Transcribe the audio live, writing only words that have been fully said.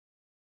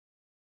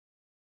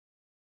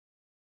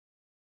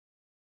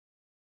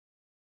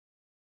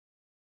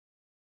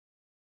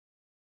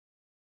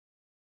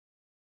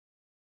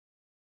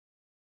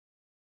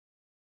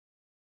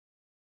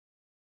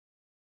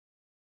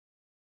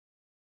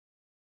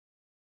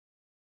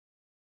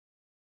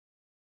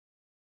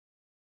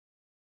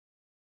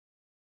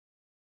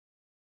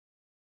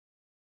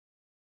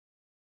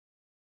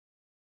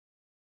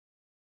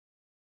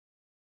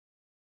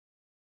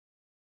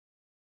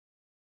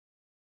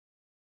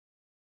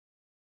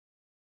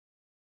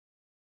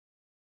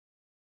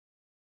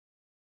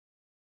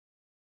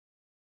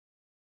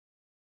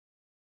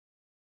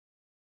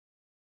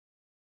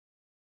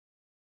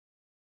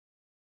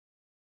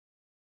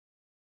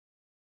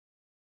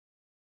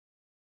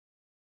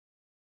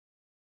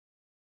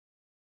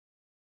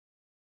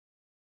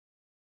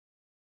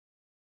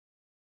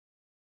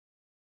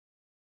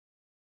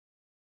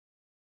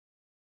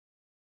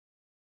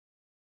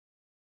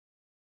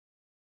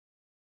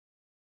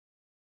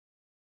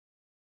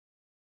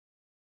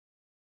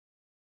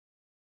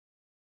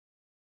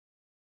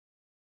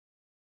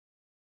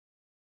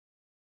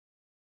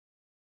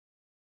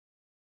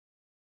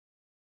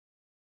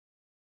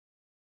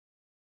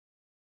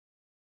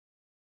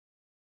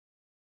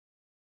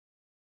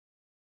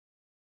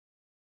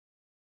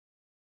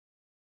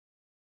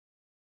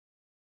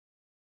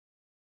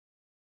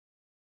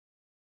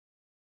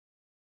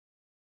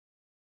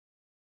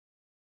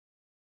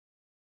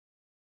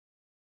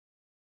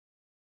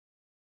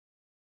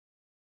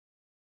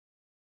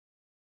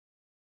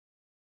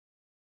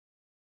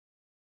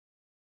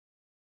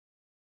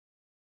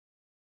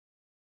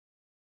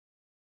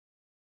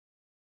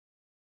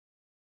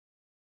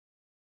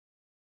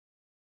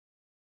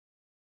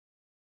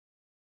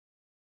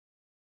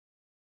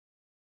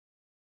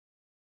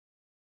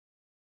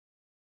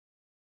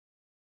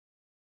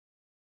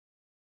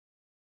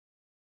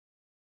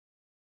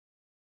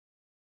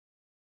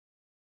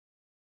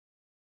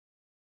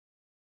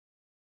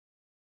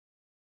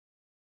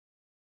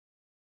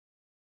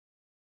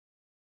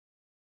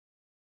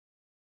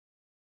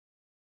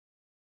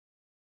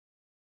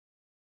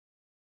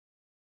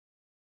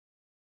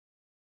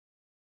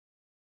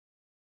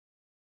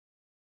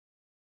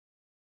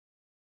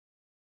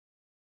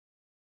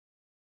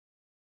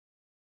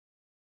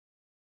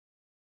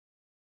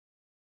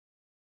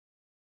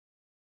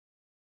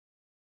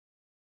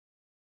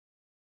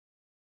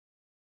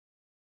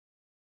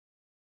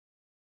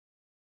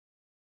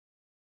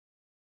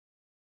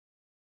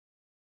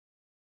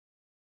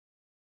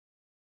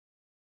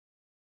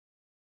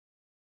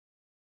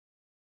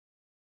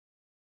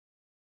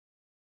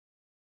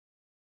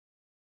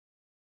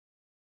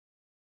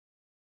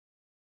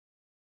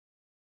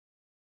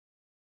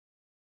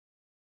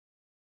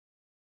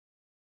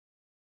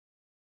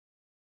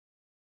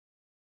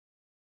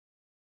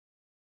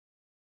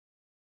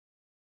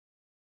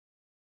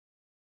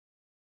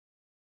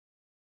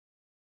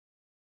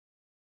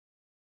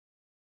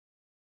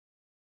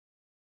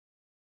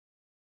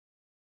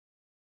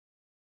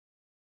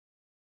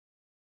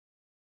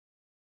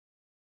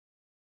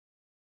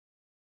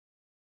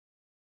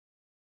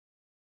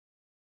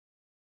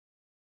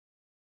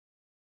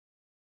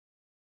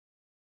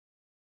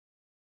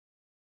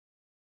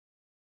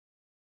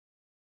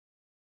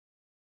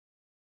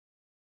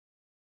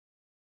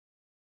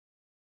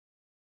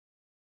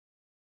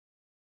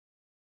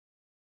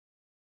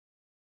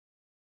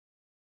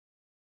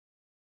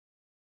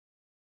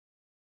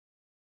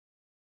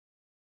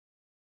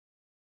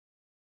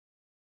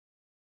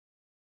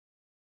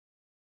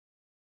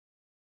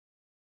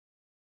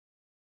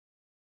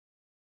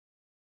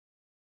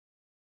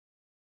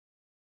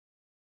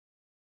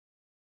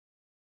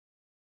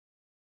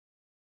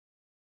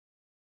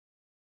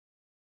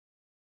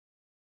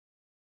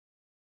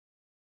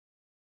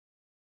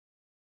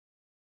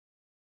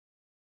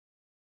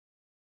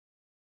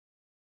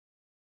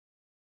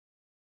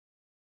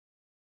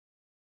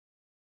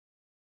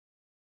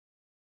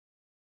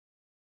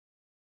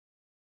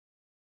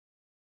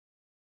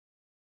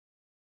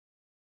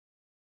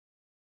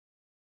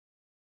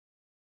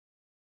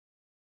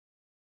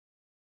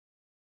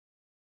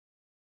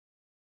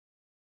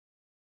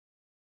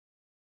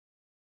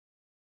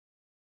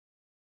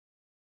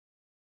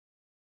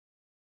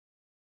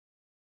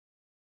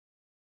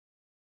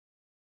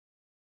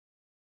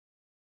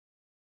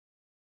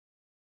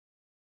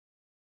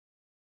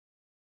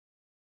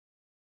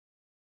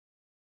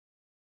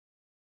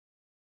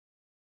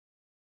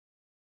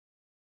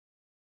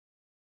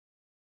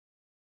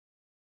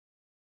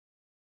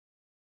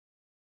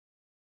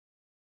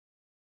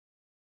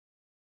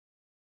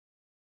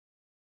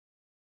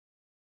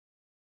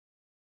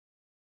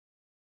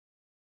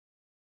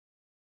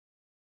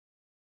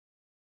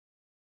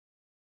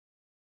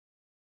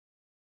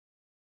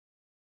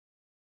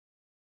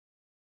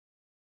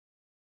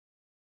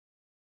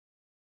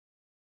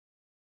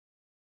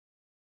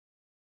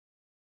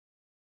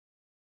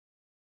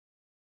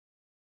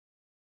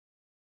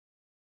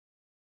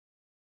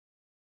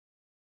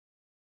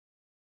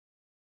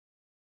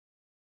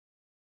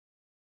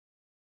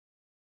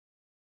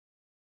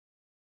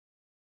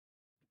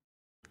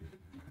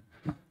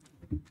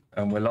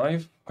And we're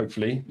live,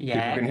 hopefully.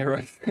 Yeah. People can hear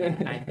us.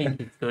 I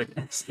think it's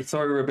good.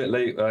 Sorry we're a bit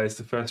late. It's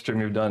the first stream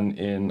we've done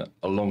in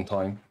a long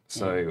time.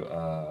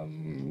 So,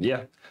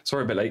 yeah,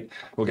 sorry a bit late.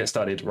 We'll get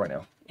started right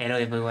now. Hello,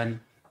 everyone.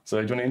 So,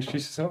 do you want to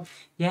introduce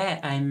yourself? Yeah,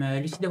 I'm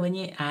Lucie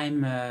Dewanier.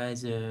 I'm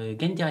the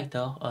game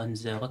director on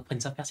the Rock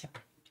Prince of Persia.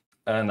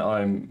 And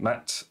I'm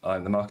Matt.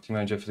 I'm the marketing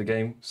manager for the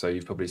game. So,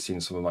 you've probably seen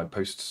some of my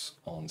posts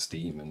on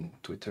Steam and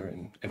Twitter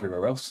and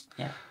everywhere else.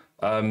 Yeah.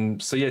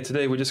 So, yeah,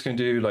 today we're just going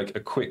to do like a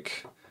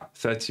quick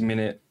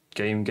 30-minute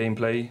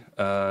gameplay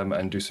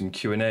and do some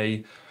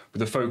Q&A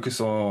with a focus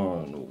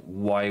on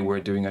why we're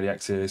doing early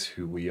access,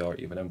 who we are,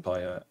 Even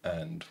Empire,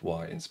 and what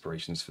our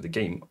inspirations for the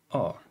game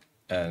are.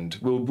 And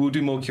we'll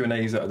do more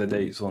Q&As at other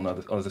dates on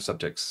other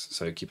subjects,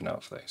 so keep an eye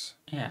out for those.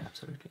 Yeah,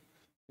 absolutely.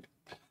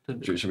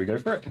 Should we go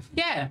for it?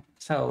 Yeah,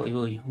 so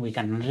we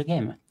can launch the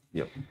game.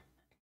 Yep.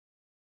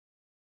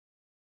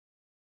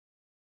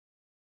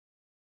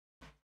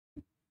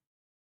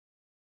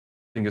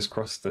 Fingers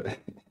crossed that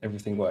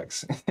everything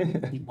works.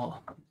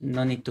 Well,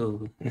 no need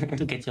to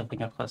get your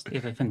finger crossed.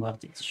 Everything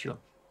works, it's sure.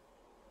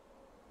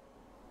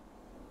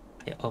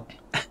 I hope.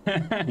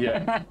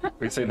 Yeah,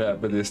 we say that,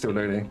 but they're still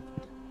loading.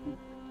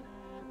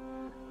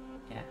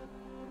 Yeah.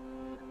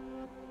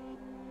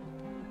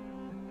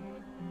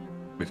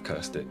 We've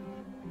cursed it.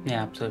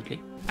 Yeah,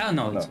 absolutely. Oh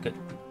no, it's good.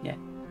 Yeah.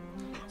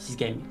 This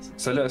game is.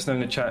 So let us know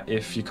in the chat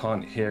if you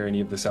can't hear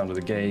any of the sound of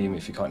the game,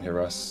 if you can't hear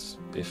us,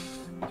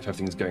 if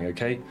everything's going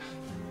okay.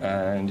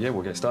 And yeah,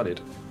 we'll get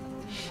started.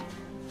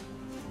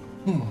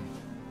 So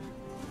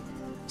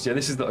yeah,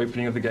 this is the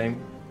opening of the game.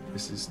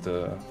 This is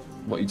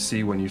what you'd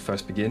see when you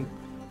first begin.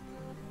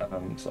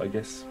 So I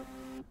guess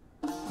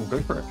we'll go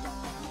for it.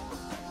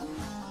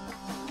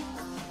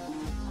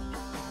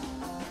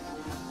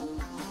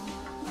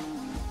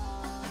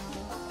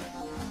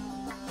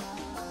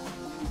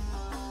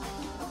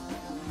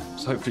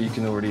 So hopefully you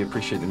can already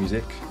appreciate the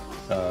music.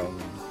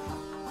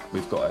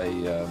 We've got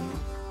a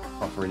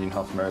half Iranian,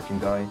 half American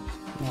guy.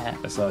 Yeah.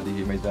 Asadi,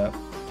 who made that.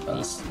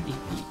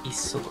 He's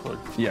so cool.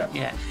 Yeah.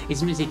 Yeah.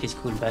 His music is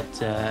cool, but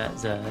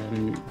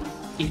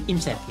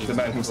himself is the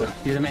man himself.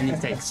 Cool. The man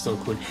himself is so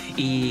cool.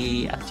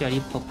 He actually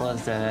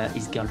proposed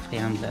his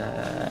girlfriend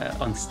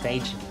on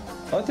stage.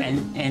 Oh,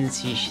 and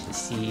she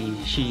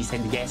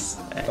said yes.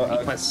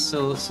 It was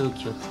so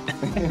cute.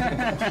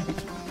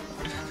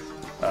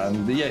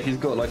 And yeah, he's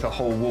got like a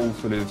whole wall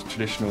full of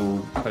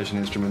traditional Persian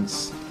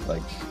instruments,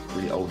 like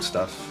really old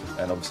stuff,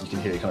 and obviously you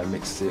can hear he kind of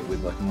mixes it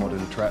with like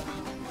modern trap.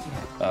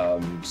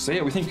 So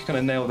yeah, we think you kind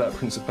of nailed that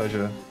Prince of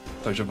Persia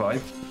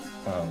vibe.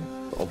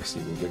 But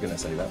obviously we're going to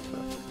say that,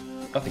 but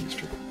I think it's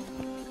true.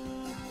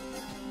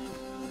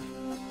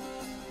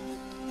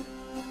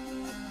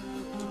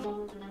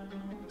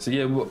 So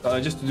yeah,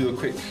 just to do a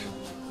quick,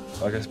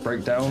 I guess,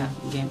 breakdown.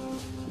 Game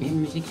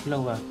music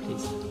lower,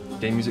 please.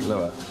 Game music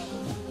lower.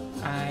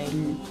 I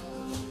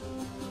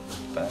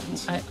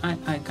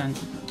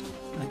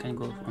can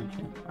go from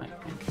here, I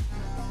think.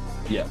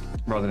 Yeah,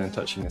 rather than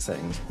touching the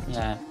settings.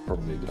 Yeah.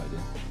 Probably a good idea.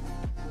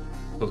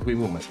 But we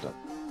will mess it up.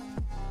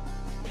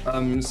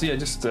 So yeah,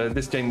 just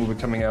this game will be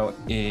coming out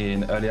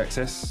in early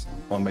access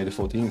on May the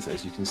 14th,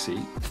 as you can see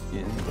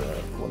in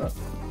the corner.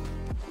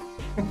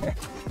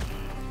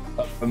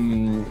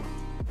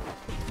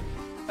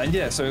 And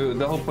yeah, so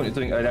the whole point of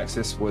doing early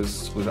access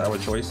was our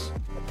choice.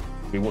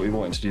 We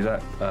wanted to do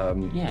that.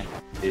 Yeah.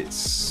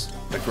 It's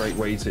a great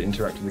way to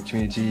interact with the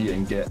community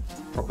and get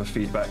proper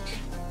feedback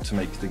to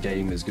make the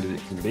game as good as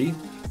it can be.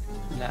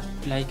 Yeah,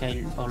 like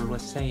I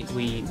always say,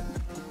 we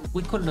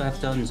could have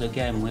done the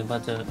game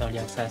without the early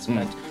access,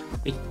 but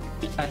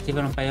at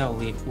Even Empire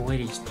we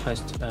really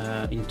stressed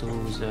into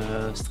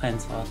the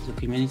strength of the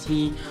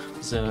community,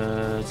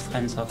 the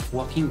strength of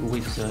working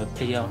with the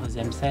players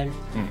themselves,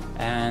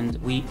 and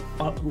we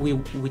believe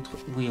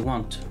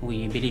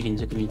in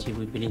the community,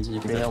 we believe in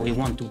the player, we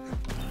want to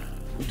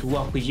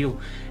work with you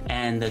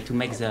and to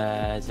make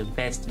the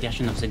best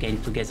version of the game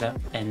together,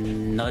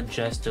 and not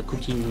just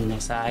cooking on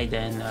the side.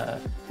 And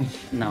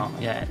no,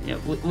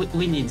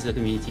 we need the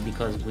community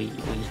because we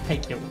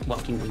like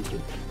working with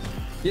you.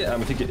 Yeah,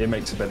 and I think it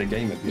makes a better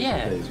game at the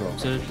end of the day as well.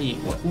 Absolutely.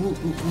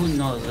 Who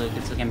knows the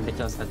game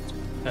better?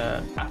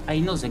 That I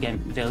know the game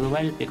very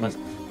well because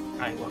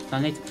I worked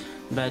on it,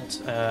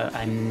 but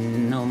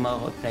I'm no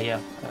more a player.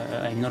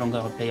 I'm no longer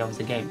a player of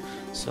the game.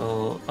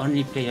 So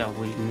only player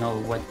will know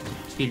what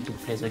it feels to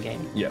play the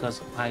game. Yeah.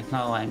 Because right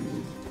now I'm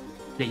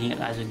playing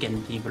as a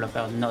game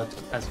developer, not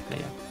as a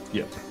player.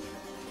 Yeah.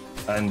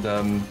 And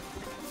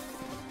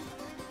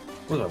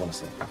what did I want to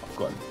say? I've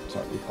forgotten.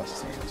 Sorry, we passed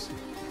something else.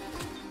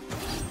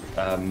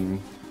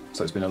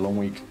 So it's been a long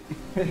week.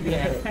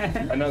 Yeah.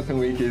 Another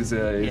week is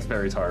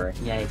very tiring.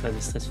 Yeah, it was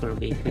a stressful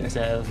week with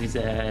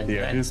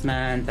the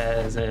announcement,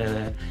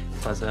 it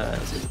was a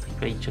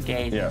great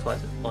showcase. Yeah. It was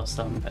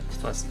awesome, but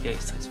it was very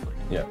stressful.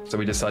 Yeah, so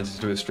we decided to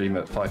do a stream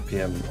at 5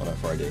 PM on a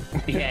Friday.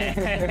 Yeah,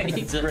 it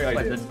was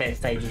the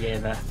best idea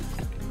ever.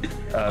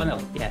 Oh no,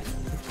 yeah,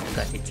 I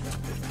got it.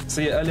 So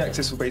yeah, early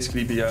access will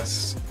basically be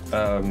us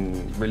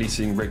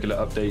releasing regular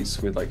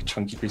updates with like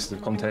chunky pieces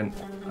of content,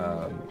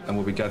 and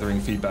we'll be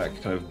gathering feedback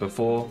kind of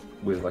before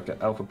with like an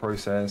alpha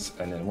process,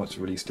 and then once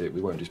we released it,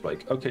 we won't just be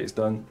like, okay, it's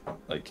done.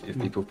 Like if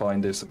people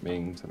find there's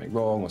something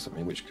wrong or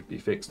something which could be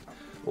fixed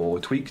or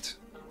tweaked,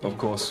 of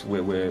course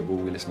we'll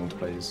be listening to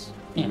players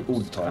all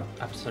the time.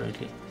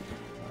 Absolutely.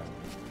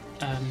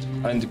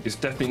 And it's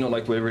definitely not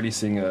like we're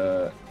releasing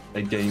a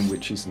game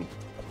which isn't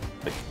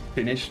like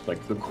finished.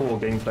 Like the core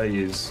gameplay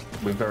is,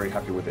 we're very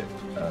happy with it.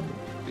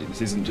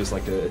 This isn't just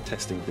like a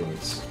testing thing.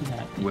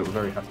 We're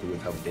very happy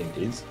with how the game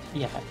is.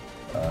 Yeah.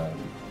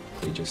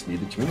 We just need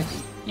the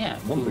community. Yeah.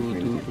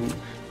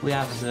 We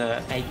have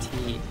the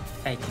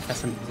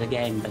 80% of the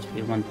game, but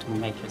we want to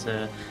make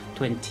the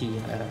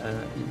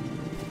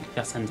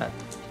 20% that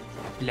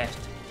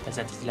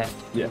is left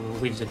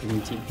with the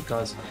community,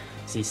 because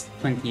these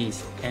 20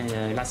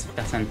 last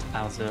percent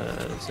are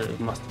the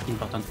most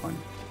important one.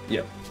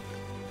 Yeah.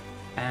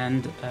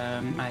 And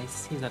I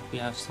see that we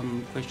have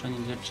some question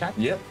in the chat.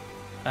 Yeah.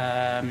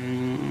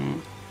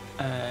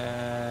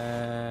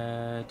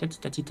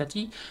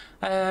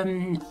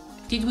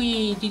 Did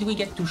we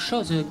get to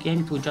show the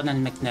game to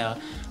Jordan McNair?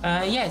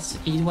 Yes,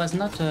 he was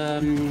not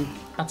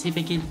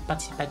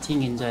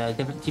participating in the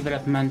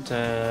development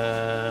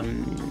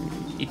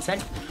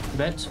itself,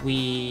 but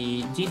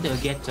we did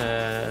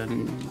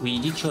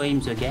show him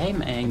the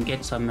game and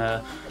get some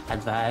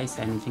advice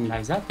and things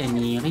like that, and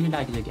he really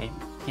liked the game.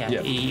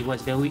 Yeah, he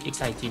was very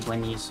excited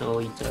when he saw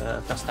it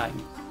first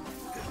time.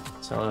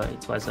 So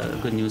it was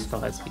good news for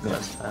us,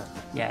 because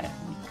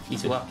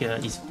his work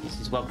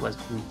was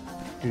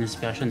an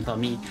inspiration for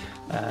me,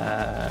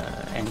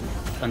 and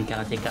on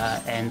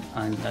Karateka and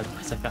on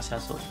Prince of Persia.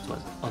 So it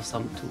was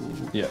awesome to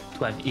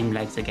have him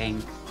like the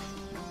game.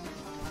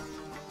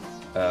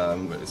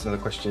 It's another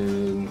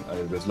question.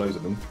 There's loads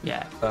of them.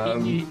 Yeah,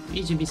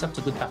 is Ubisoft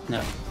a good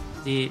partner?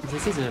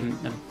 This is a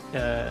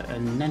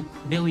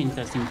very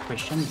interesting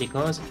question,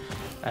 because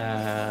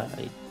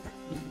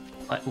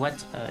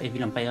what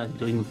Evil Empire is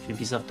doing with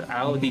Ubisoft?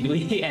 How did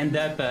we end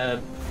up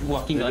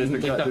working on the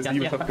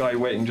Ubisoft guy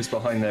waiting just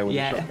behind there with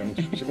a shotgun?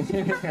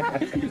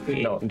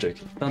 No, I'm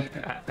joking.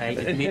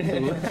 I need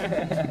to.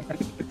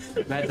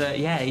 But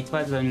it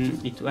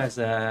was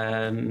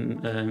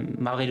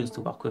marvelous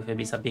to work with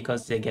Ubisoft,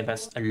 because they gave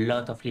us a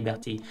lot of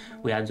liberty.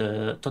 We had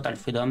total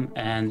freedom,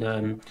 and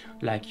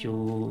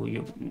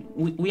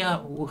we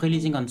are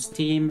releasing on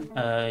Steam.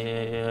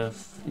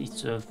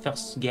 It's the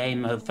first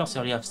game, first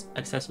early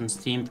access on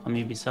Steam from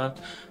Ubisoft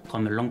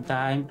from a long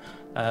time.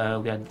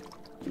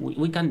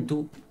 We can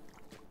do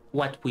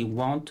what we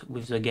want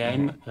with the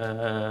game,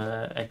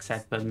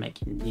 except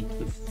making a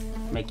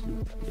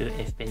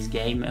FPS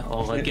game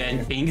or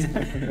gun things.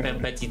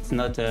 But it's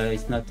not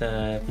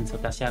Prince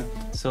of Persia.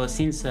 So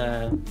since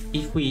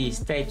if we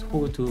stay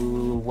true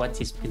to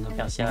what is Prince of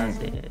Persia,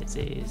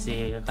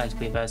 they write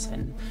with us,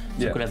 and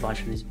the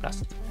collaboration is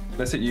plus.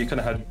 That's it. You kind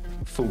of had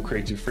full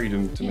creative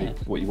freedom to make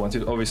what you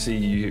wanted.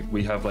 Obviously,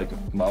 we have like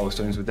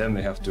milestones with them.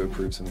 They have to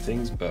approve some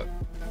things, but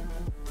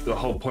the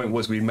whole point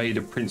was we made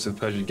a Prince of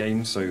Persia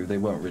game, so they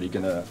weren't really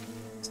gonna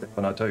step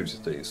on our toes.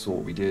 They saw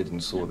what we did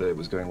and saw that it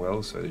was going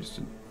well, so they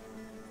just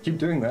keep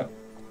doing that.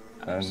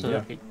 And,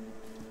 absolutely.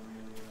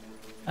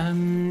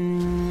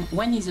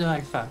 When is the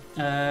alpha?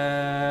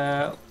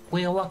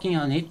 We are working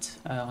on it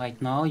right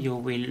now. You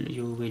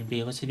will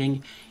be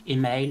receiving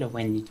email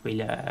when it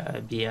will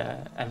be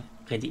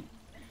ready.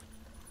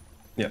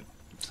 Yeah.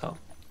 So,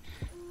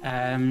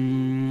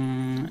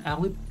 are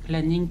we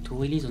planning to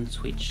release on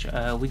Switch?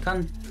 We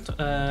can't.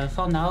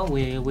 For now,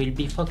 we will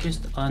be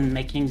focused on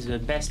making the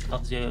best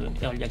of the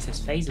early access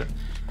phase,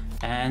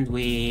 and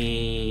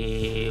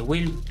we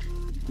will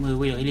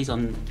release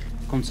on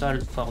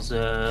console for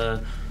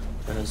the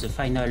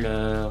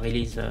final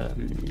release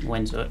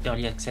when the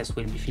early access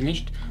will be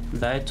finished.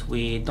 But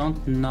we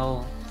don't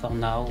know for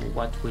now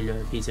what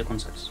will be the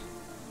consoles.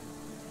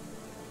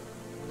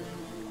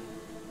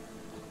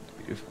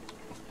 Beautiful.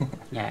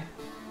 Yeah.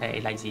 I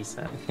like this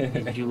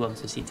view of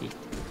the city.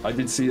 I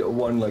did see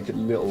one like a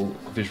little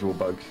visual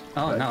bug.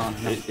 Oh no!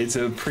 It's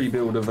a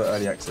pre-build of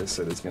early access,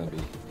 so there's going to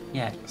be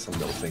some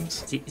little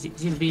things. This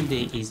build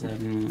is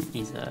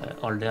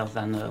older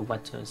than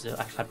what the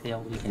alpha player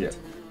will get.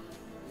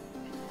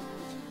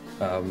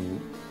 Yeah.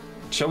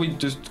 Shall we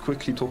just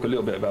quickly talk a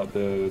little bit about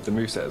the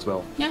moveset as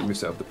well? Yeah. The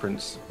moveset of the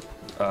Prince.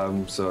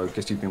 So I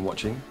guess you've been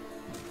watching,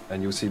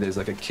 and you'll see there's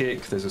like a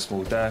kick, there's a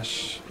small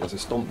dash, there's a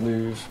stomp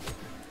move.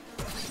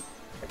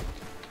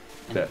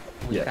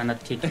 We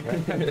cannot kick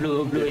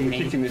blue in me.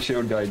 Kicking the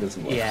shield guy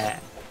doesn't work. Yeah.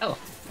 Oh,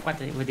 what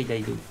did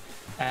I do?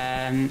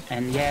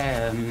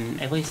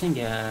 Everything.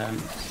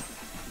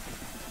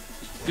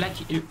 Like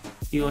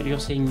you're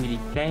seeing me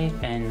play,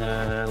 and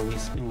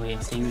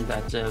we're seeing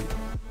that the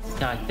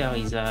character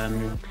is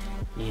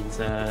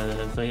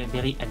very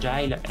very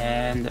agile,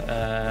 and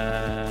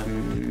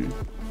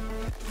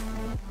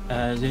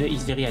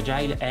It's very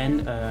agile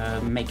and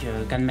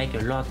can make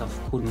a lot of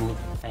cool moves,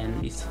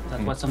 and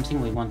that was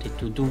something we wanted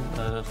to do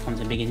from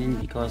the beginning,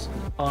 because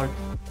all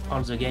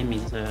the game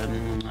is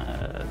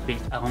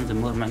built around the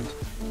movement.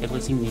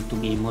 Everything needs to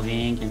be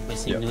moving,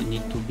 everything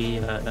need to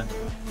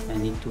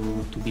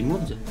be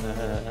moved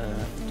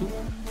too.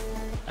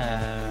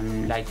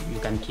 Like you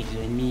can kick the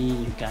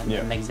enemy, you can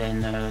make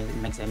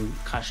them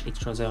crash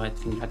each other and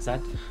things like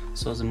that.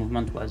 So the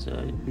movement was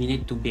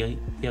needed to be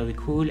very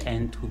cool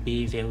and to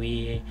be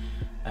very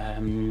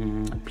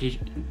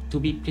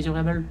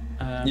pleasurable.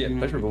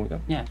 Pleasurable.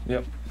 Yeah.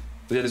 But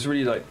yeah, there's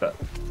really like that.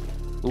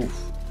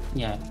 Oof.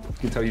 Yeah. You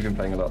can tell you've been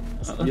playing a lot.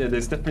 Yeah,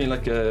 there's definitely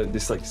like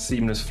this like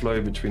seamless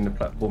flow between the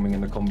platforming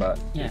and the combat.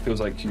 Yeah. It feels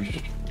like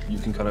you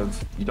can kind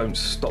of, you don't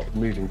stop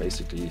moving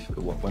basically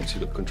once you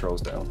got the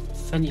controls down.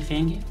 Funny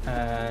thing,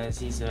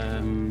 this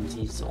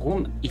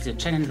room is a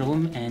challenge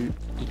room, and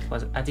it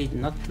was added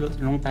not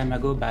long time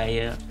ago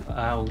by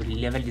our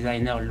level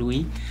designer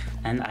Louis,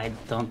 and I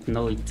don't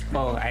know it.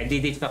 Oh, I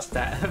did it first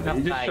time.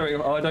 You just showing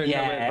him, I don't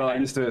know it, but I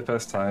just do it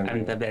first time.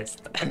 I'm the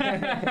best.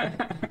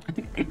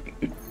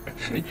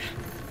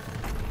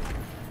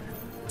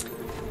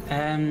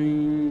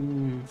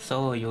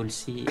 So you'll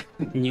see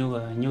new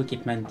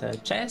equipment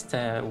chest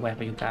where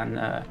you can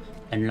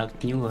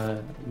unlock new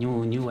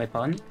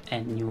weapon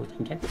and new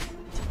trinket,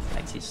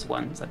 like this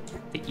one that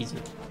is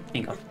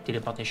think of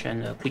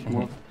teleportation, quick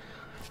move.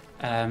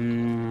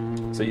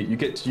 So you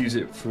get to use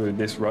it for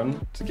this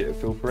run to get a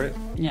feel for it.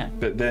 Yeah.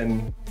 But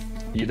then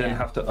you then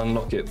have to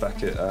unlock it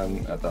back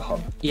at the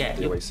hub. Yeah.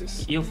 The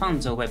Oasis. You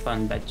found the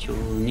weapon, but you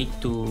need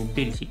to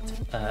build it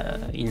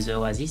in the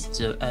Oasis,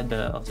 the hub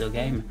of the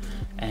game,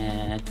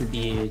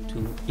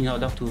 in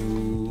order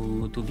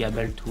to be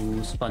able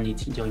to spawn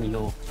it during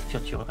your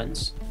future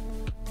runs.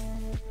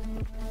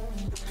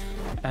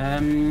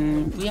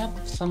 We have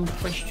some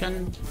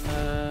questions.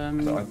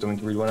 So I'm going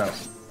to read one out,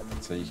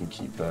 so you can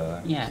keep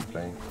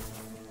playing.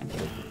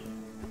 Okay.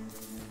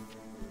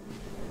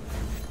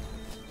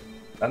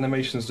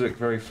 Animations look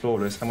very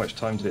flawless. How much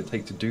time did it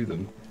take to do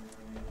them?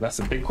 That's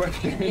a big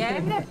question.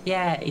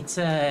 Yeah, it's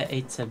a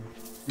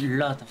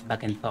lot of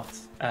back and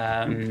forth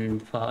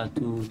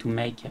to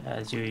make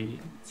the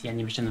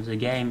animation of the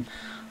game.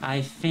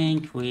 I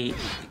think we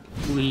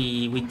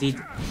did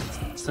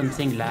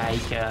something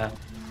like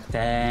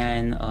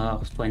 10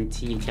 or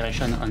 20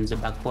 iterations on the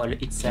back wall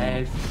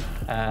itself.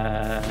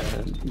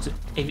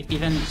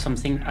 Even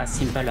something as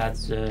simple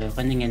as the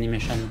running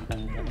animation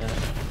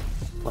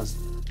was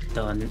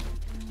done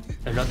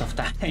a lot of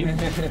time.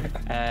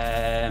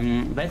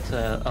 But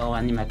our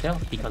animator,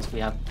 because we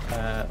have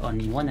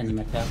only one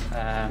animator,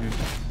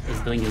 is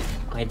doing a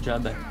great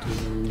job to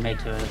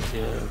make the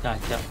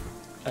character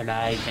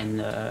alive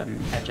and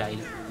agile.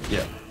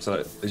 Yeah, so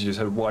as you just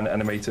had one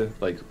animator,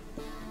 like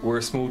we're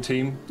a small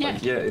team. Yeah.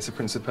 Like, it's a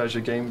Prince of Persia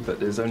game, but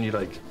there's only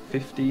like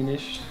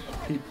 15-ish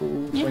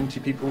people, 20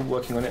 people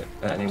working on it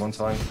at any one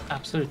time.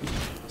 Absolutely.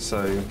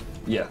 So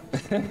yeah,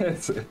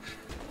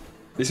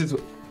 this is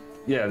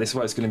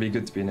why it's going to be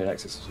good to be in early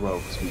access as well,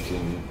 because we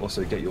can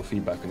also get your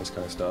feedback on this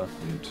kind of stuff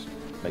and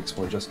make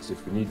small adjustments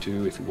if we need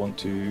to, if we want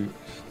to.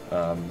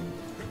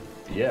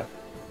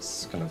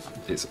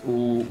 It's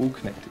all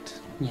connected.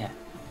 Yeah.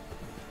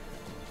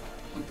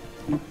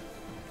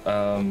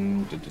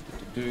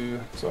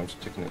 So I'm just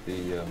checking at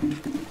the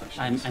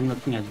questions. I'm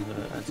looking at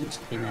the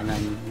screen and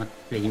I'm not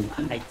playing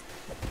right.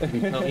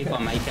 Sorry for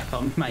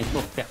my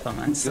poor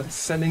performance. You're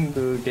selling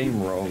the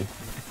game wrong.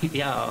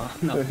 Yeah,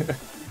 no.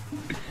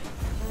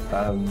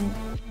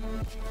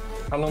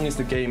 How long is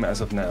the game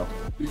as of now?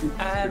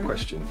 Good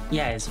question.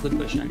 Yeah, it's a good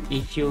question.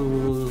 If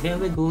you're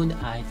very good,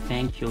 I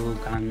think you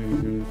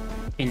can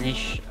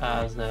finish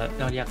the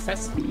early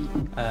access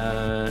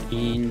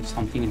in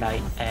something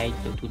like 8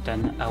 to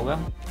 10 hours.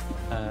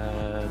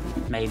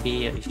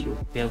 Maybe if you're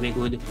very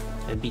good,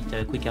 a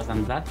bit quicker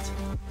than that.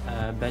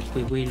 But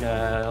we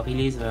will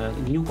release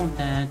new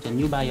content, a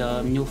new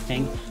biome, new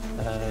thing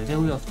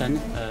very often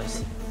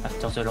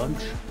after the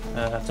launch,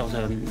 after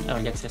the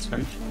early access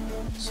launch.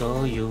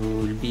 So you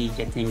will be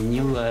getting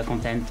new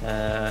content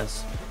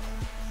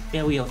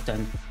very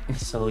often.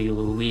 So you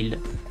will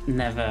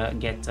never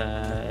get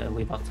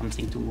without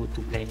something to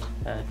play,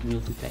 new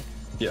to play.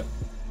 Yeah.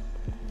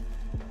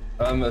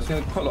 I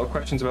think quite a lot of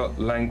questions about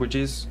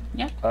languages.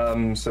 Yeah.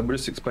 So we'll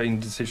just explain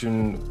the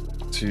decision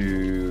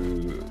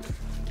to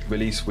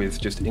release with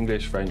just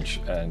English, French,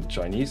 and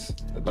Chinese.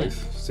 They're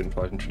both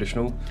simplified and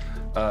traditional.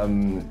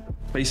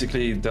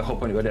 Basically, the whole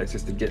point of early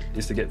access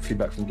is to get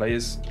feedback from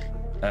players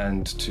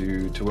and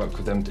to work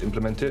with them to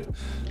implement it.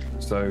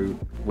 So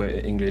we're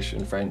English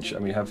and French,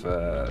 and we have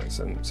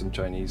some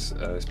Chinese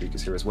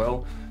speakers here as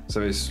well.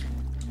 So it's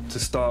to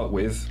start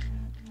with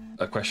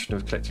a question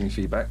of collecting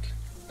feedback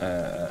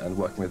and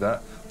working with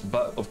that.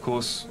 But of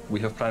course, we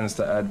have plans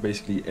to add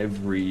basically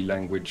every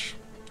language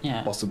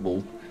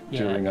possible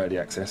during early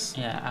access.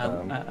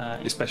 Yeah,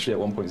 especially at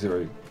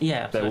 1.0.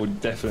 Yeah, there will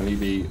definitely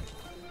be.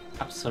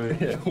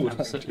 Absolutely.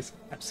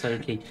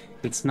 Absolutely.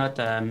 It's not.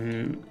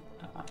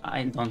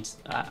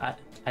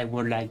 I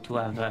would like to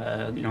have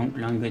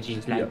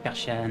languages like Yeah.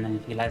 Persian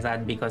and things like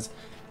that because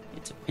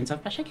it's a Prince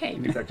of Persia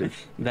game. Exactly.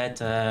 But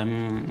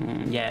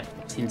yeah,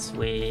 since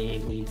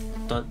we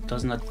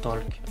does not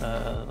talk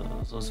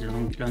those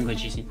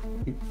languages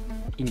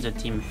in the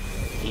team,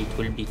 it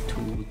will be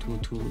too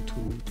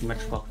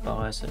much work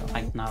for us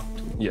right now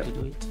Yeah. to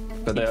do it.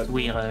 But Since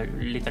we're a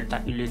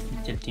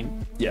little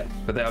team. Yeah,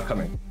 but they are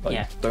coming. Like,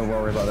 Yeah. Don't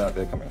worry about that,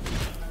 they're coming.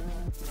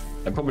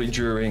 And probably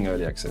during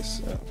early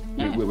access.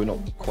 Yeah. We're not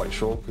quite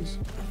sure because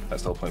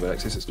that's the whole point of early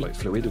access, it's like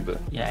fluid, but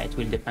Yeah, it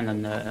will depend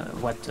on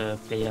what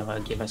player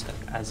give us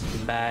as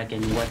feedback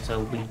and what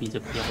will be the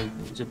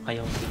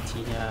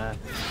priority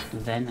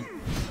then.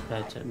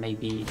 But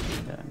maybe it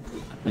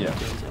will happen Yeah.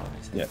 during the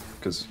access. yeah,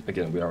 because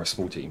again, we are a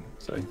small team,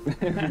 so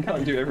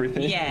can't do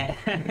everything. Yeah.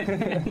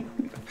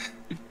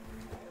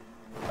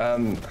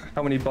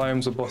 How many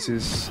biomes or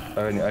bosses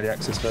are in the early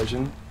access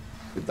version?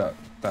 With that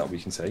we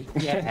can say.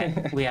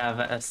 Yeah, we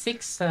have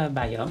 6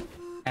 biome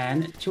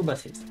and 2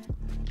 bosses.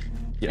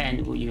 Yeah.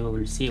 And you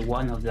will see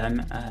one of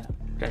them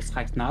just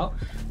right now.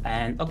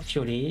 And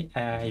hopefully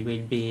I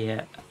will be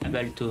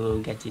able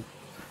to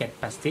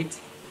get past it,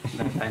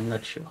 but I'm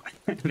not sure.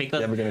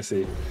 Because Yeah, we're gonna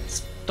see.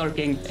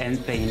 talking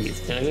and playing is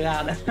very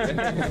hard.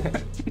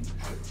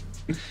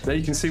 There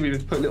you can see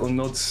we've put little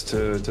nods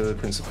to the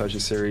Prince of Persia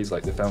series,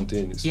 like the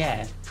fountain. It's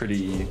Yeah,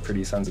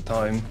 pretty Sands of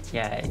Time.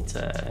 yeah,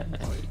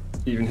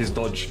 Even his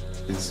dodge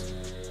is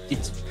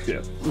it's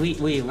we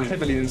we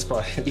heavily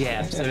inspired. yeah,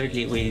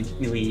 absolutely.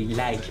 We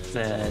like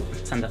the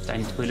Sand of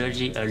Time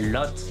trilogy a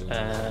lot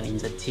in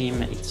the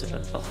team. It's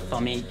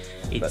for me,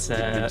 it's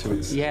That's given it to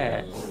us.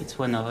 yeah, it's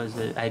one of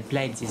the. I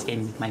played this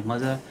game with my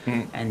mother,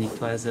 and it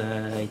was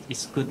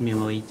it's good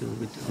memory to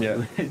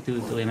Yeah.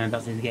 to remember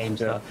this game. Yeah,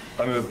 So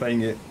I remember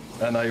playing it,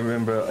 and I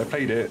remember I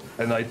played it,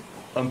 and I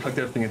unplugged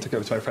everything and took it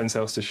over to my friend's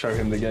house to show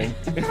him the game.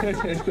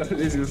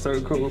 This is so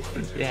cool.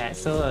 yeah,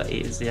 so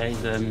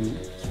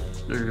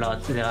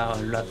there are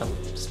a lot of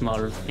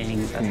small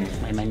things that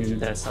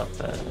remind us of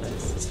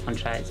this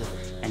franchise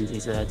and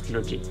this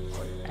trilogy,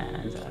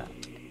 and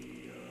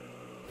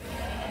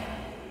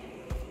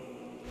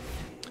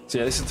So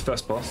yeah, this is the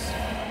first boss.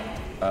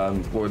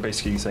 What we're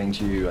basically saying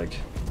to you, like,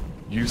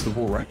 use the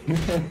wall run.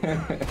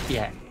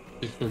 yeah,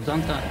 if you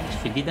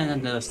didn't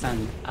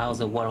understand how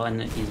the wall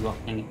run is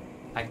working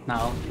right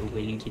now, you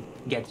will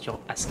get your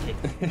ass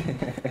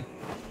kicked.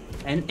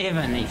 And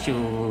even if you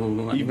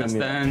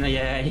understand,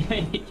 yeah,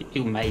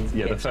 you might Yeah, the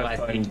get your first ass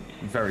time,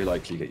 kicked. very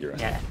likely get your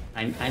ass. Yeah,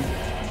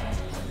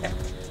 yeah.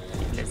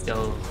 Let's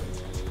go.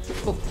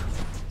 Oof.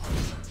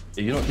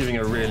 You're not giving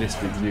a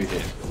realistic view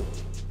here,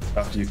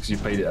 because you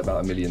played it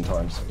about 1,000,000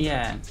 times.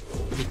 Yeah,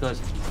 because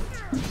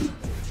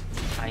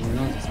I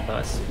know this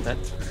boss, but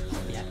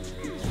yeah.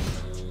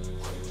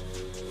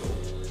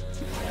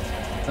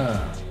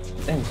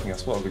 Anything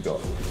else? What have we got?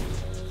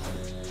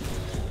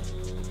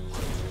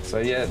 So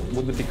yeah,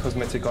 would there be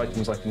cosmetic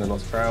items like in the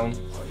Lost Crown?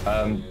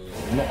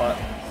 Not at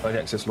early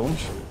access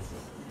launch.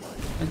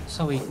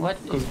 Sorry, what?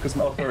 Because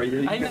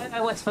sorry,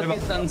 I was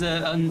focused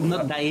on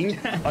not dying.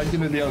 I do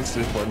know the answer to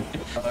this one.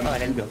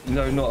 Let's go.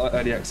 No, not at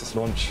early access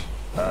launch,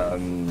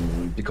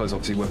 because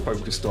obviously we're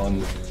focused on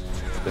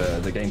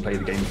the gameplay,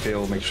 the game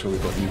feel, make sure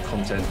we've got new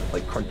content,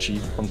 like crunchy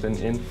content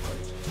in.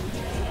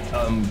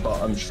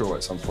 But I'm sure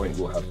at some point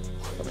we'll have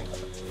something like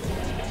that.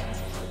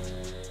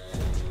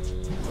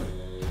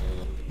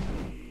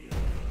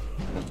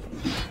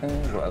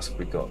 What else have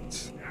we got?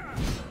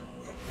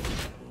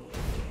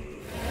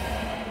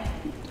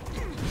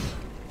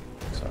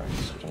 Sorry,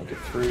 just trying to get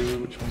through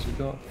which ones we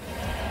got.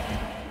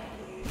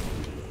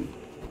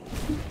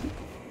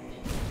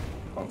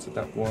 Answered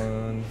that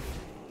one.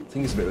 I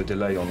think there's a bit of a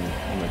delay on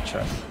the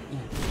chat.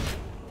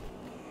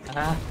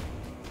 Ah,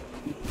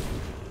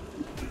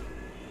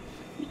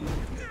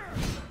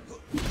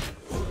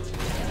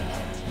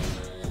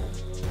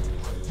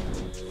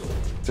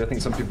 So I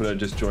think some people are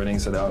just joining,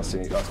 so they're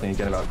asking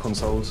again about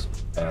consoles.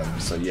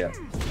 So yeah,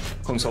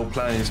 console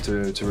plan is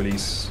to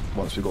release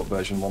once we've got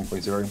version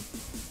 1.0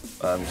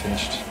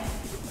 finished.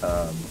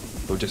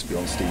 It'll just be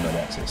on Steam Early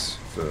Access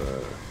for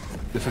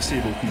the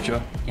foreseeable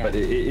future, Yeah. but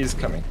it is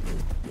coming.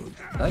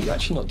 No, you're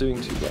actually not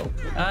doing too well.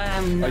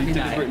 I'm Are you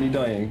not deliberately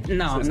dying?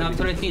 No, Is there not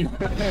something- really.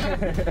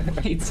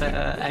 It's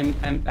I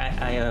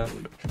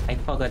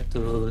forgot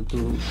to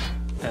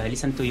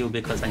listen to you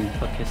because I'm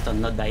focused on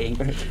not dying,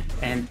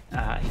 and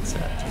it's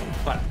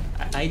well,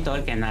 I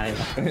talk and I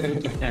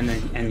and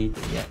it,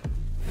 yeah.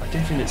 I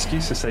gave you an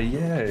excuse to say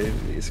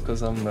it's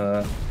because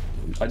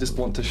I just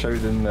want to show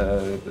them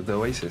the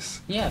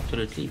Oasis. Yeah,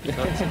 absolutely.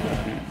 Because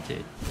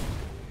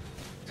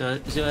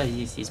the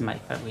Oasis is my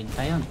favorite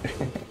biome.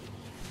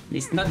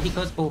 It's not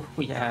because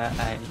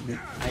I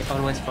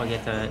always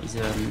forget his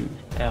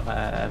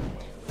her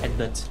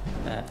headbutt.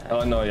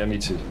 Oh no, yeah, me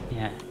too.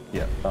 Yeah.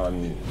 Yeah,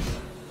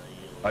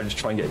 I just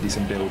try and get a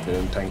decent build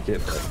and tank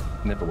it, but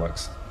it never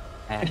works.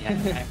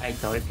 I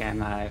talk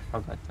and I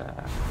forgot.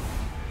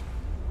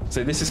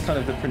 So this is kind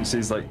of the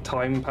prince's like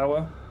time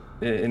power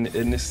in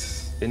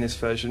this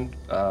version.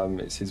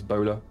 It's his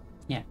bowler,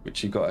 Yeah. which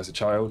he got as a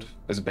child,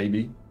 as a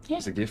baby, Yeah.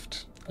 as a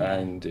gift.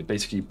 and it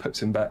basically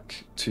puts him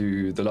back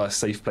to the last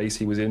safe place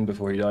he was in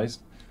before he dies.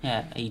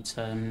 Yeah, it's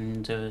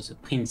the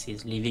prince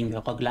is living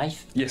a rogue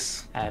life.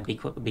 Yes,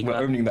 Because we're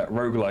owning that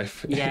rogue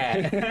life.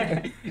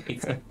 Yeah,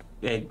 it's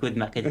a good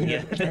marketing.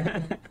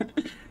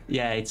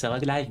 Yeah, it's a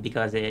rogue life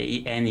because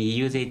he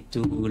uses it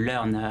to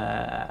learn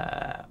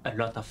a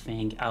lot of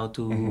things, how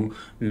to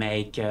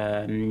make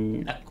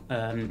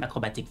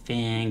acrobatic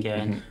thing.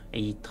 And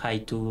he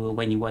tried to,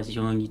 when he was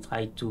young, he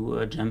tried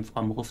to jump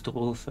from roof to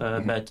roof,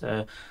 but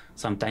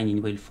sometimes he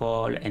will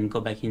fall and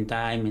go back in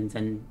time and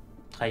then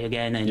try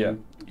again.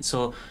 And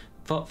so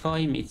for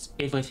him,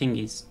 everything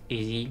is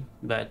easy,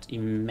 but he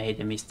made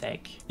a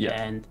mistake.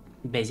 And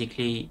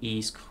basically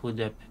he screwed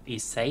up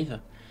his save.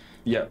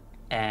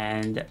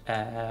 And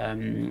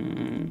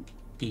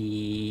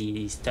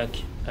he stuck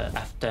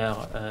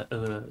after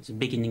the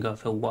beginning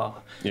of a war.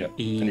 And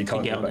he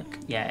can't go back.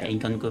 He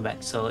can't go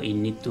back. So he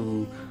need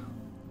to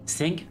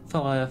think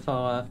for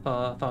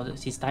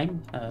this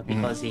time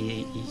because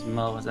he's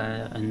more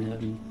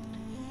an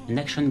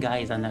action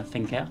guy than a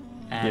thinker.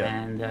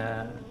 And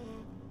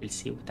we'll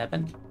see what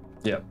happens.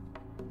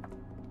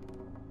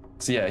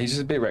 So yeah, he's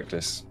just a bit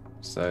reckless.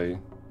 So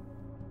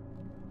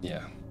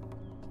yeah.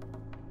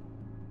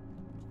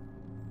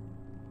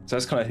 So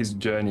that's kind of his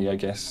journey, I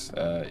guess,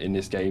 in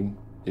this game,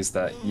 is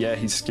that, yeah,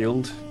 he's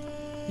skilled,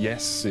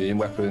 yes, in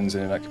weapons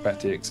and in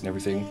acrobatics and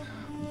everything,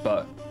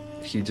 but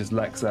he just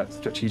lacks that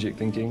strategic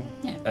thinking.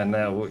 And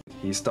now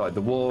he started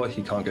the war,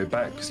 he can't go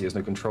back because he has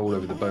no control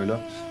over the bowler.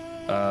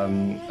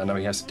 And now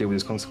he has to deal with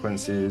his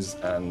consequences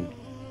and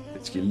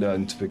basically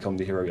learn to become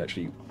the hero he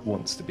actually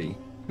wants to be,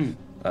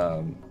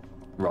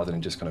 rather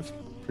than just kind of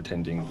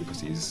pretending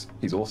because he's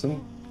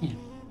awesome.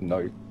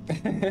 No.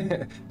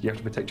 You have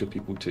to protect your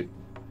people too.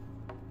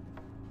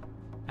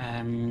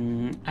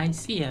 I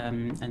see a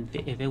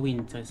very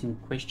interesting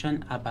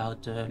question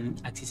about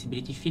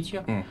accessibility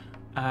feature.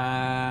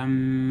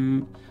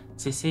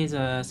 This is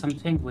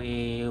something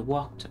we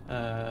worked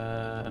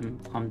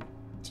from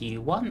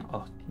D1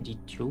 or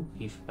D2,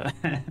 if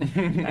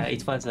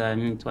it was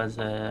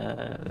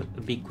a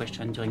big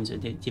question during the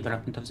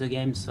development of the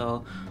game.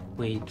 So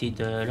we did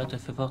a lot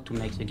of effort to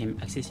make the game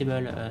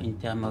accessible in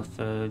terms of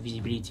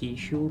visibility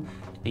issue,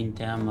 in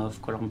terms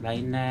of color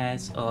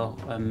blindness or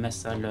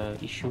muscle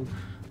issue.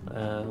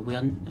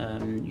 Where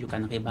you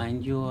can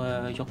rebind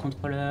your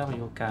controller,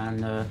 you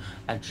can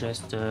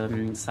adjust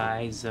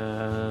size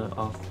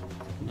of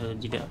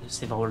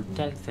several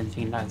text and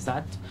things like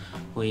that.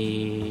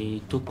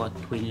 We took what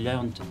we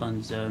learned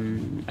on the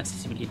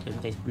accessibility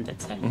based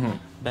that side.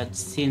 But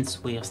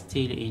since we are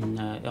still in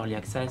early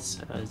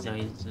access,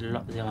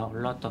 there are a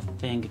lot of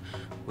things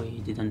we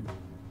didn't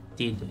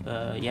did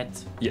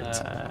yet.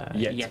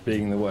 Yet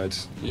being the word.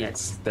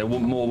 Yes.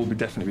 More will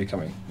definitely be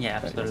coming.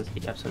 Yeah,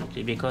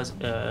 absolutely, because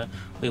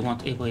we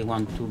want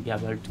everyone to be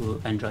able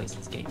to enjoy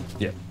this game.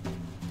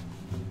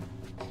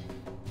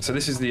 So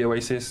this is the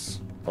Oasis,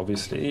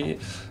 obviously.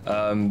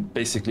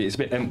 Basically, it's a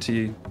bit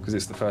empty because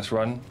it's the first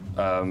run,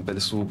 but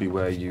this will be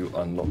where you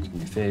unlock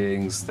new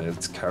things.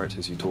 There's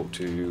characters you talk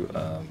to.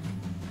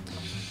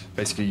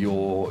 Basically,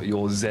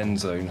 your zen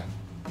zone.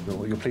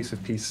 Your place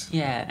of peace.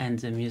 Yeah, and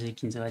the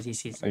music in the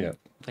Oasis is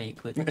very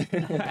good.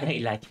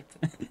 I like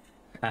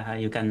it.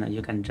 You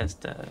can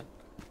just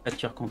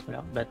touch your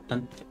controller, but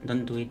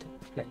don't do it.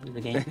 Play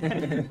the game,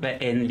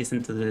 and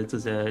listen to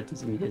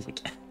the music.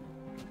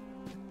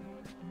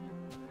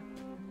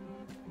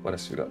 What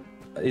else we got?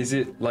 Is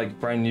it like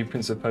brand new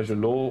Prince of Persia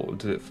lore, or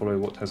does it follow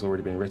what has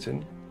already been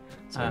written?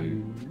 So,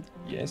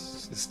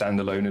 yes, a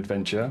standalone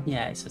adventure.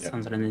 Yeah, it's a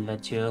standalone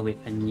adventure with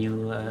a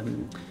new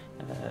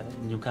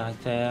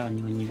character, a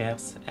new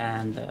universe,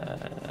 and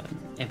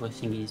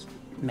everything is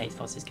made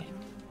for this game.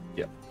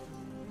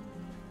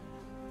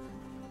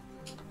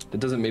 It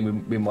doesn't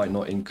mean we might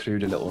not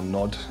include a little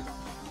nod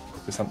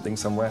to something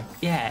somewhere.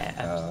 Yeah,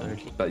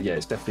 absolutely. But yeah,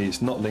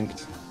 it's not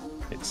linked.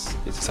 It's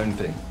its own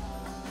thing.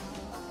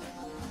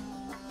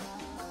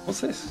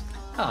 What's this?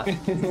 Oh,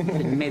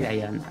 the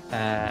medallion.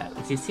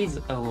 This is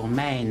our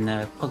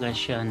main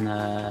progression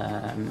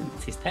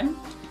system.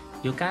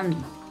 You can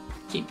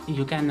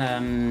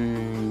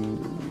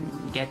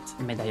get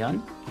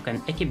medallion. You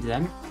can equip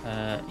them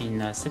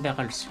in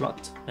several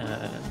slots.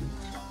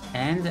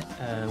 And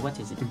what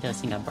is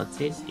interesting about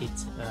this,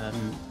 it's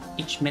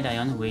each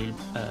medallion will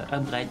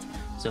upgrade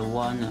the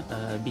one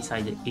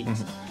beside it.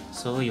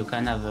 So you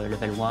can have a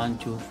level 1,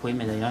 2, 3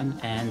 medallion,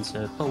 and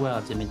the power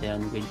of the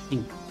medallion will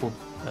improve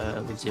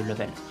with the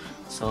level.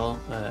 So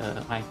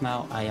right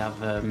now I have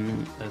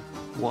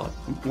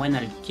when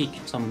I kick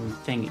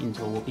something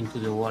into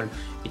the wall,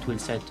 it will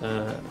set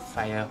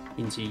fire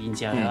in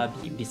the area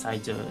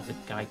beside the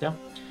character.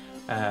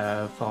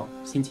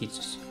 Since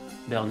it's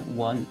burn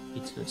 1,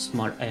 it's a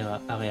small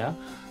area.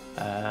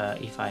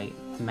 If I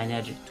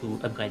manage to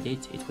upgrade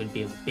it, it will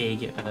be a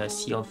big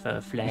sea of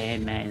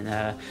flame, and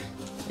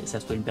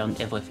that will burn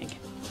everything.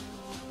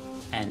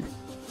 And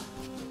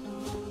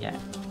yeah.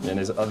 And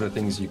there's other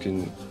things you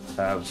can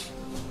have,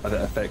 other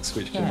effects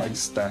which can like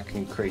stack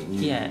and create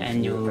new. Yeah,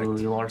 and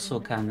you also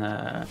can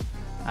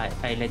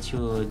I let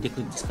you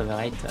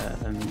discover it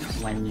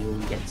when you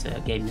get the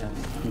game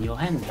in your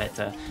hand,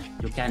 but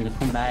you can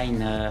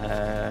combine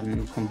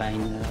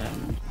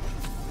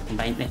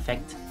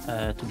effect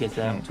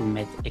together to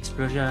make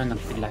explosion and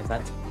things like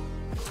that.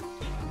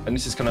 And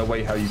this is kind of a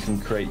way how you can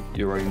create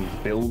your own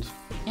build,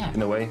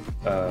 in a way.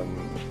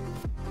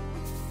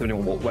 Depending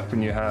on what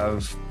weapon you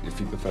have, if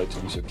you prefer to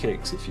use your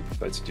kicks, if you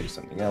prefer to do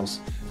something else,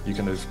 you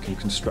kind of can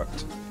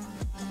construct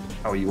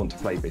how you want to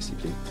play,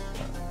 basically.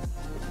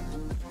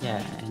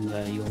 Yeah, and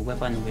your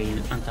weapon will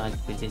interact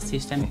with the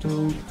system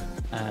too.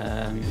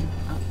 I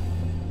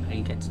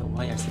get so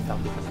why I sit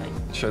down because I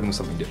show them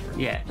something different.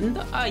 Yeah, and,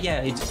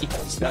 yeah,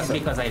 it's not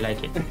because I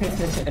like it.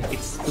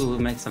 It's to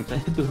make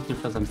something to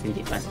show something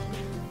different.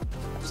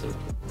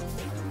 Absolutely.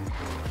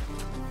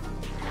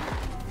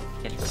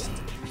 Get lost.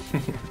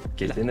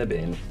 Get in a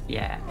bin.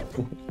 Yeah.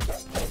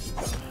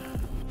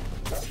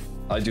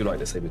 I do like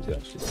the saber too,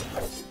 actually.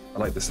 I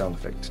like the sound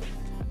effect.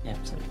 Yeah,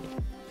 absolutely.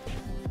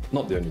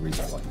 Not the only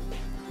reason I like it.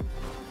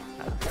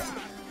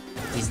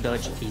 This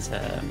dodge is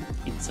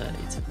it's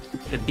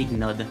a big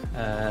nod.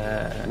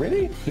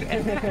 Really?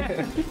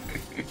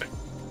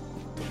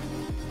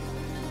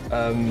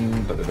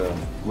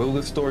 Will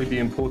the story be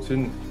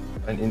important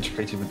and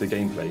integrated with the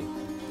gameplay?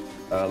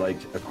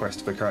 Like a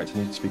quest for a character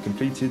needs to be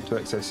completed to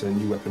access a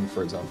new weapon,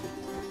 for example?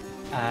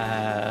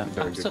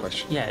 Very good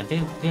question. Yeah,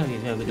 very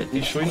good.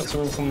 You sure you're not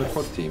someone from the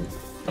pod team?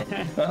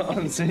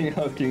 I'm seeing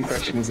asking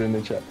questions in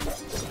the chat.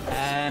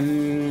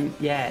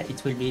 Yeah,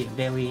 it will be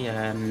very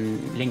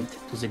linked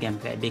to the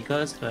gameplay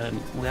because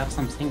we have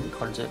something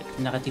called the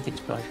narrative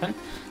exploration.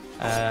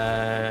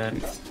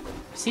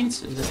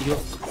 Since you're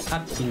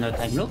trapped in a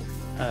time loop,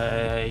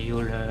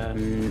 you'll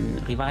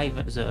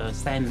revive the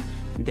same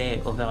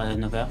day over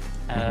and over,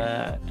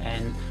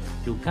 and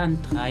you can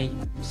try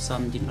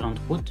some different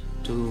route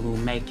to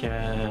make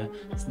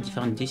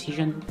different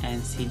decision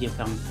and see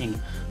different things.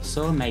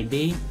 So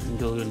maybe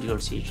you'll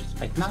see just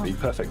right now. Be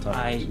perfect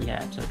time.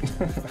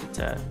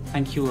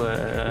 Thank you,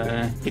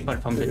 people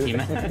from the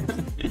team.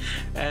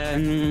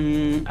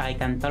 I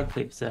can talk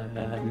with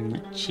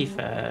the chief,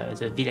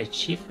 the village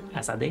chief,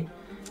 Azadeh.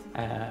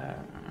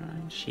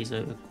 She's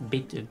a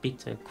bit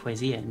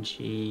crazy, and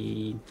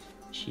she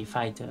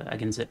fight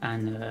against the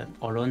Ant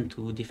alone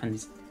to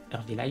defend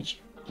her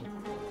village.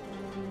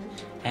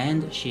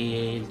 And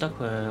she'll talk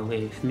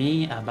with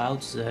me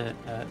about the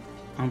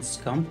Ants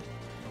camp,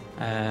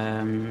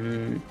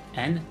 and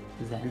then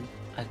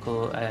I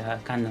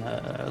can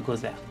go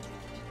there.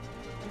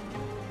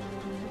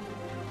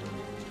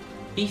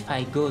 If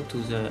I go to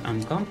the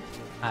Ant camp,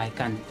 I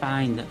can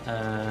find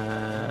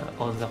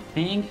other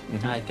things.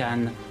 I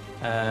can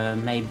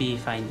maybe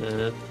find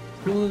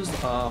clues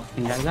or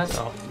things like that,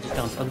 or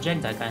different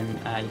objects that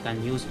I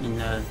can use in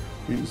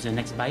the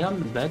next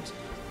biome, but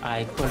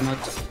I could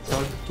not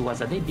talk to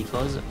Azadeh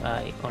because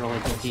I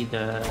already did.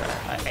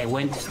 I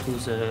went to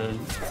the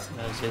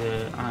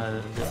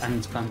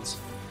Ant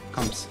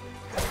camps.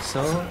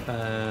 So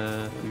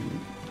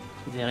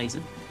there is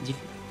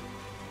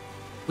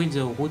with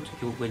the route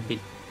you will be.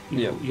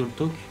 You'll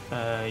talk.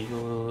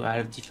 You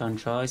have different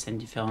choice and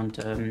different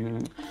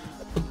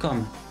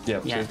outcome. So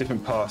there's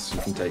different paths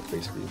you can take,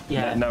 basically.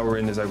 Yeah. Now we're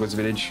in the Zagwaz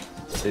village.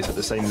 It's at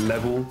the same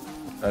level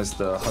as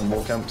the Hunt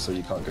War camp, so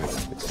you can't go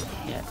there.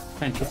 Yeah,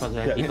 thank you for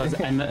that. Because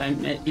I'm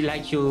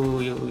like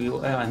you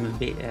heard, I'm a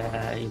bit.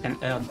 You can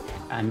hear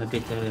I'm a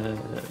bit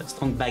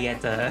strong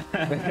baguette,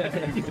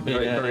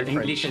 very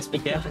English French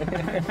speaker.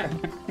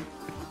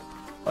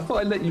 I thought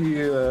I'd let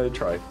you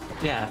try.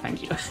 Yeah,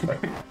 thank you.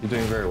 You're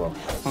doing very well.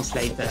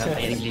 Translate my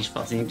English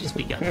for the English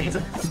speaker, please.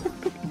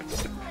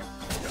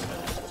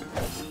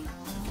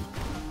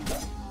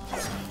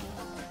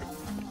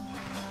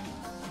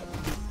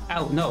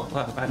 Oh no,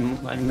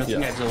 I'm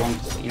looking at the wrong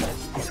thing.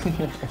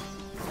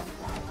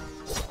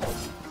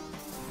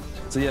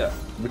 So yeah,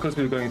 because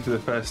we were going through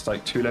the first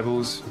like 2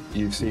 levels,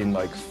 you've seen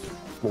like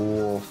 4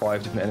 or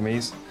 5 different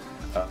enemies.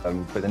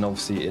 But then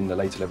obviously in the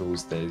later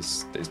levels,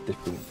 there's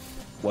different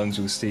ones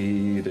you'll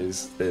see.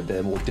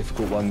 They're more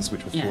difficult ones,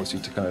 which will force you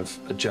to kind of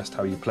adjust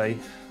how you play.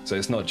 So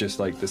it's not just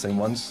like the same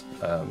ones.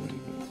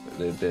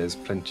 There's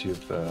plenty of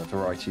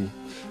variety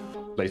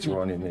later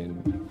on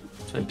in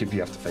people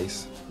you have to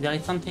face. There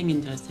is something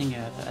interesting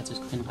at the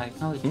screen right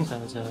now. It's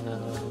the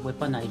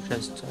weapon I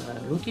just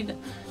looted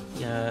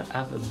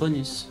have a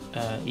bonus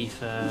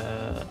if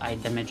I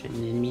damage an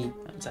enemy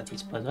that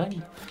is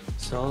puzzled.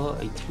 So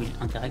it will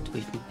interact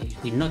with. It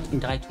will not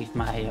interact with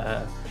my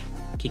fire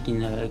if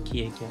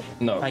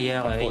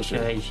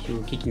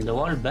you kick in the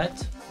wall,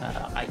 but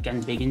I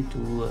can begin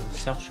to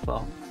search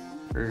for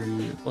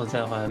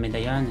other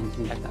medallion and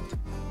things like that.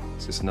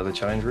 Is this another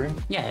challenge room?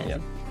 Yeah.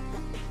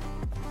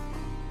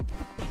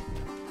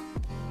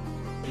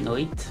 Know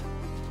it.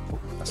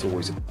 That's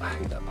always I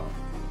hate that part.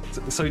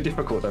 It's so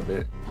difficult, that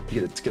bit.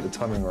 You get to get the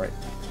timing right.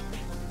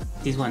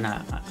 This one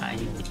I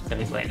know it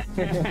very well.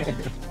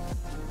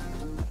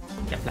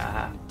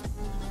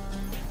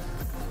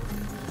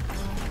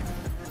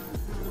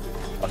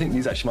 I think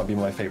these actually might be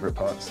my favourite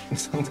parts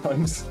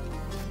sometimes.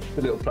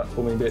 The little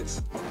platforming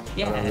bits.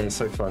 Yeah, it's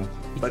so fun.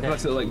 Like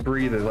nice little like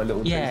breathers, like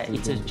little. Yeah, tasters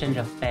it's a and- change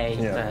of pace,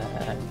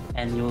 Yeah.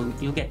 and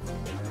you get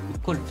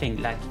cool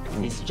thing like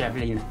this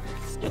javelin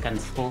you can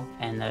throw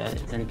and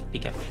then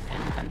pick up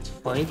and you can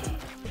throw it,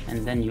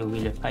 and then you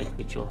will fight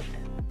with your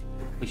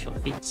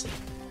feet.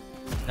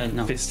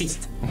 No, Fist.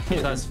 fist,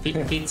 because feet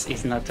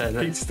is not a.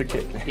 Beats the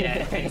kick.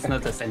 Yeah, it's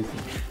not the same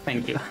thing.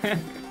 Thank you.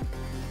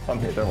 I'm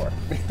here, don't worry.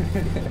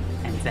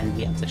 And then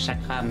we have the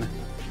chakram,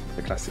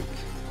 The classic.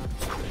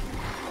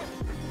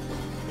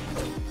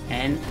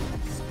 and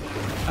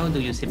how do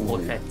you say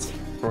brochette?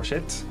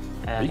 Brochette.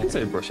 You can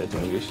say brochette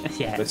in English.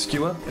 Yeah. But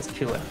skewer. A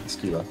skewer.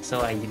 Skewer.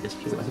 So I did the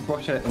skewer. There's a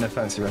brochette in a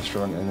fancy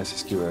restaurant, and there's a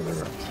skewer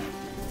everywhere.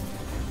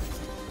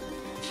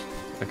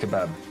 A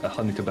kebab, a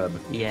hun kebab.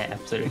 Yeah,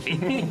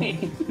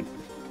 absolutely.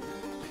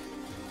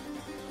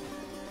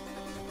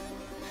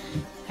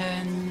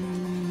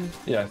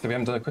 Yeah, I think we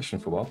haven't done a question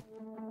for a while.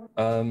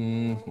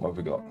 What have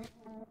we got?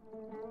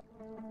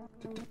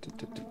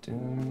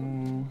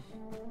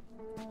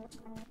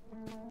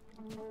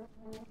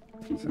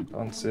 So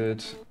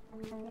answered.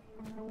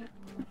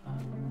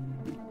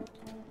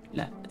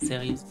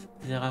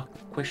 There are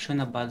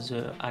questions about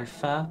the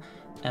alpha.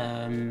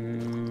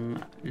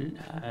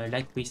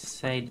 Like we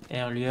said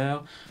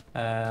earlier,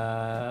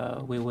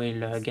 we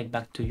will get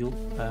back to you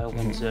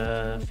when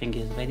the thing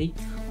is ready.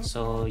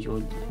 So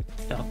you'll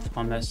hear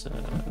from us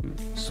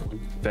soon.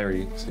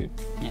 Very soon.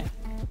 Yeah.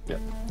 Yeah.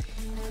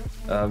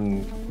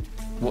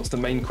 What's the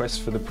main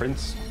quest for the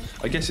prince?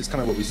 I guess it's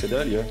kind of what we said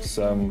earlier. It's,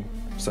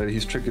 so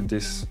he's triggered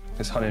this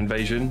Hun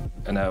invasion,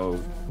 and now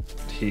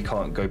he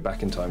can't go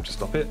back in time to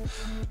stop it.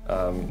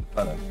 I don't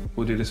know.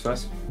 We'll do this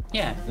first.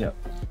 Yeah. Yeah.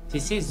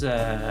 This is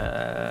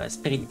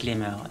Spirit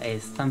Glimmer.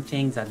 Is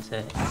something that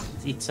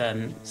it's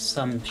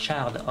some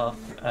shard of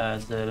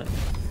the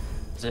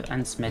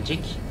Ant's magic,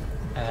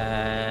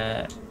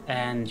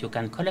 and you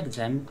can collect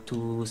them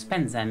to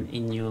spend them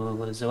in your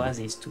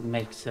oasis to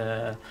make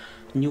the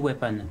new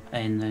weapon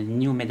and a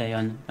new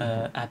medallion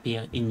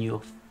appear in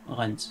your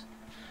runs.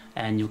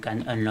 And you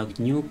can unlock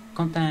new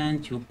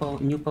content,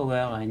 new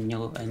power,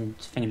 and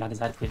things like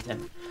that with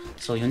them.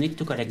 So you need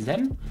to collect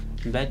them,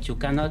 but you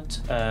cannot,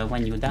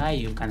 when you die,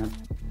 you cannot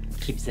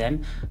keep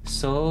them.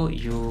 So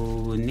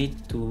you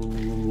need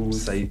to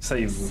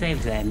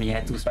save them,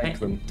 yeah, to bank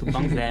them, to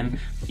bank them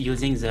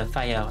using the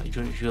fire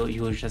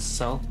you just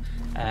saw,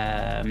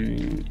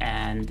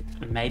 and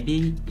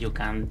maybe you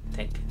can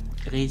take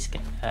risk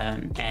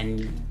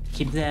and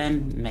keep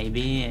them,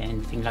 maybe,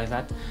 and things like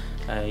that.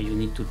 You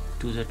need to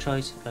do the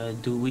choice.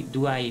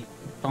 Do I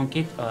bank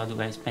it or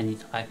do I spend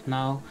it right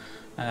now?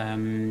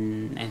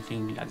 And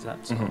things like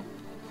that. So.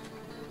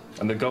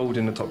 And the gold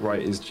in the top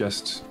right is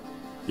just,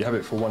 you have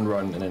it for one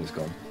run and then it's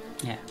gone.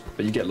 Yeah.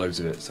 But you get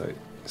loads of it, so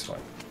it's fine.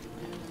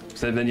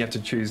 So then you have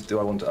to choose, do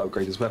I want to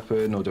upgrade this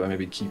weapon, or do I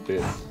maybe keep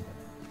it?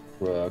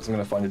 Because I'm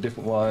going to find a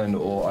different one,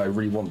 or I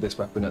really want this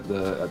weapon at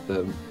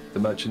the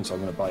merchant, so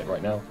I'm going to buy it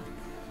right now.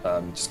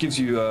 Just gives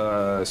you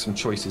some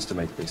choices to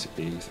make,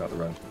 basically, throughout the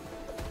run.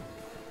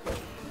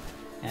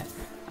 Yeah.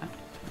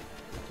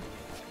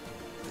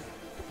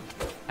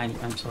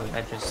 I'm sorry,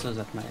 I just saw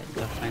that my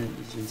girlfriend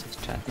is in this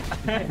chat.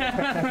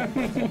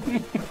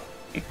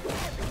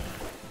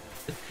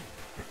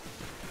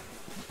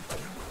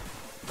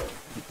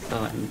 So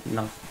I'm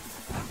not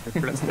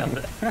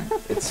flustered.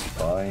 It's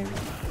fine.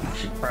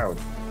 She's proud.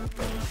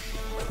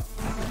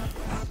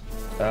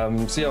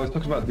 So yeah, I was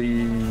talking about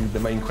the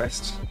main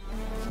quest.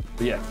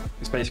 But yeah,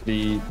 it's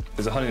basically,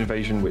 there's a Hun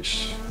invasion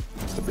which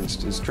the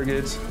prince is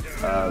triggered.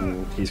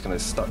 He's kind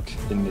of stuck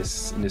in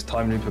this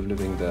time loop of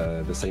living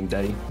the same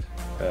day,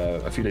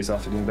 a few days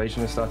after the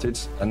invasion has started,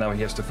 and now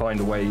he has to find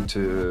a way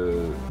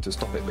to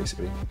stop it,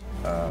 basically.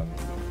 I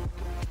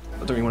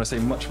don't really want to say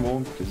much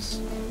more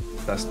because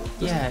that's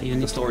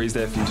the story is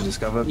there for you to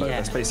discover, but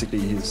that's basically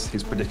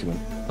his predicament.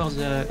 For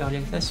the early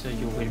access,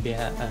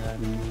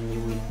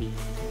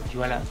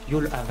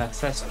 you'll have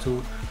access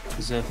to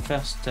the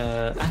first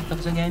act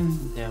of the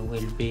game. There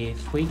will be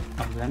 3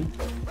 of them,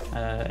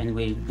 and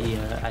we'll be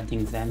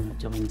adding them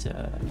during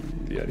the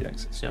early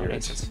access. Early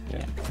access.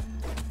 Yeah.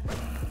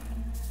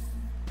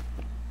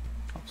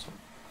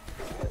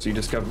 So you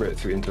discover it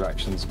through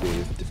interactions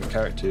with different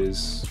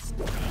characters.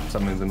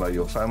 Some of them are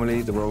your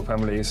family, the royal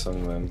family.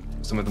 Some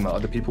of them are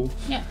other people.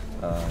 Yeah.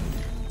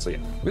 So yeah,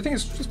 we think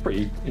it's just a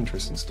pretty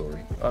interesting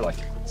story. I like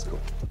it. It's cool.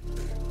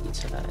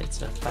 It's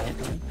a fine.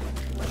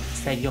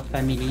 Save your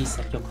family,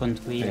 save your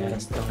country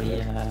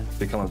story.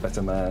 Become a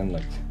better man,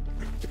 like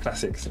the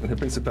classics, the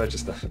Prince of Persia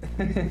stuff.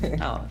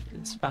 Oh,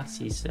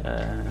 Sparks is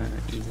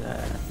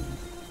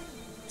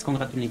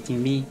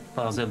congratulating me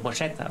for the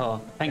brochette.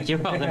 Oh, thank you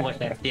for the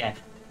brochette. Yeah,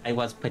 I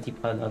was pretty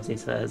proud of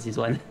this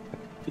one.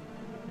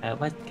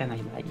 What can I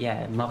buy?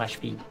 Yeah, more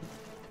HP.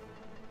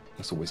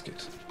 That's always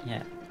good.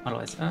 Yeah,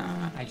 always.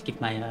 I'll keep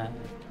my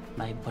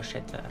my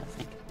brochette. I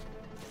think.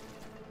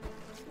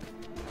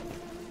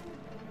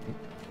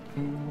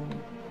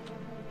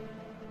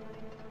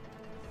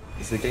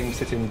 Is the game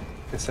set in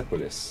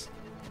Persepolis?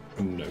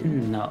 No.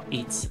 No,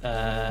 it's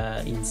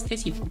in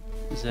Ctesiphon,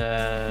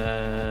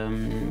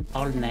 the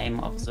old name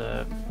of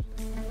the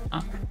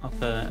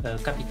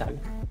capital,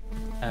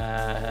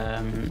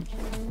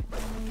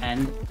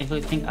 and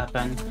everything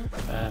happened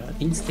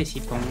in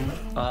Ctesiphon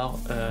or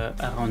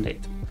around it.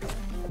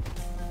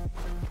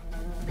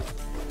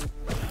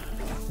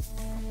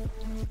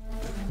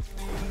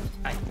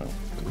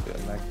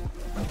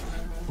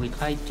 We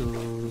tried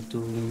to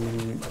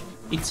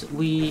it's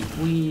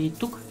we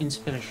took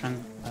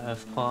inspiration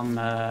from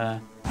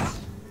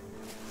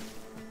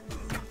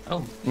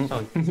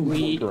sorry,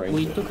 we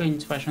took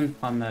inspiration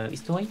from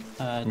history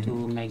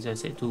to make the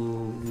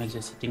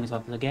settings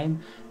of the game.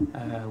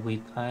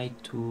 We tried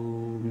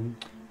to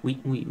we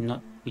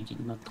did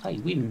not try,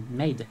 we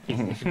made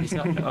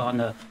research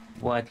on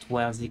what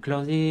were the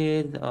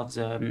clothes of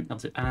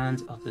the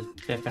hands of the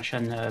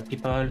Persian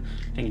people,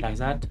 things like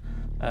that.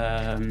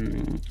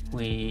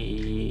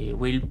 We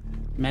will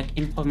make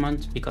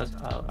improvements because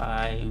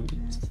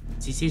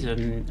this is a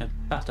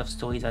part of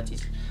story that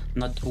is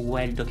not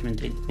well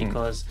documented,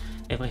 because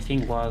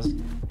everything was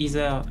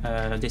either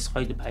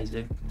destroyed by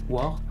the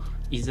war,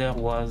 either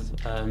was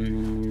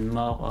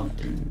more of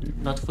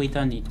not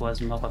written, it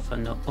was more of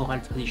an oral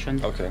tradition.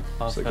 Okay.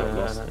 Of, so it got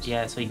lost.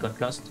 Yeah, so it got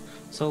lost.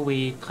 So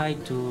we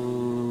tried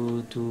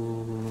to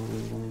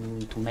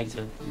make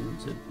the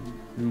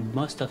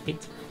most of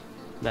it,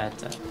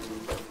 but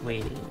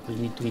we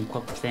need to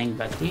improve things.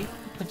 But we're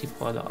pretty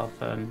proud of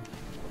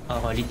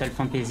our little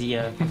fantasy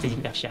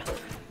Persia,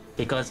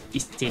 because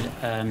it's still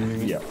a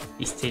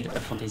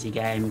fantasy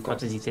game,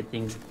 fantasy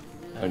settings.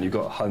 And you've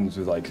got Huns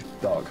with like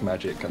dark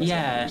magic kind of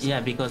stuff. Yeah,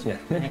 because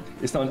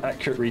it's not an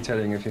accurate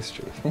retelling of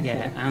history.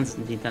 Huns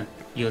didn't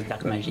use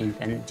dark magic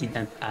and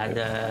didn't add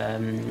a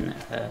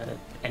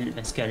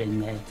skull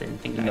helmet and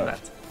things like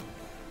that.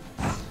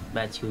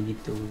 But you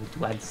need to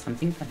add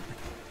something.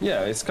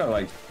 Yeah, it's kind of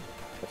like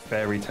a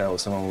fairy tale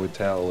someone would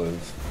tell of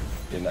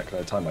in that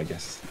kind of time, I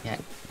guess. Yeah,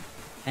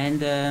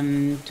 and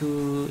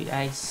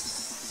I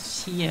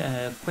see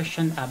a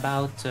question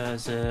about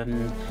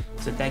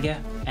the dagger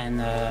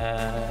and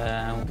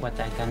what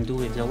I can do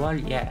with the wall.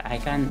 Yeah, I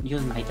can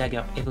use my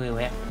dagger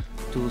everywhere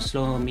to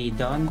slow me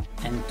down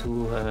and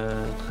to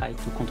try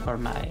to control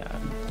my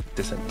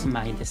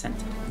descent.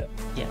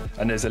 Yeah.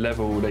 And there's a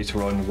level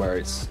later on where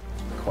it's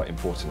quite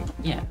important.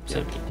 Yeah,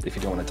 absolutely. If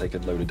you don't want to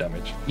take a load of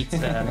damage.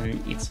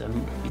 It's a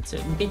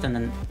bit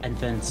an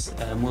advanced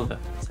move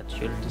that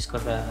you'll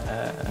discover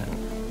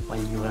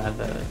when you have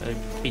a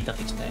bit of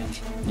experience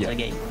in the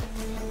game.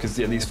 Because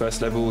these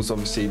first levels,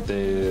 obviously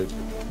the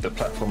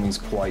platforming is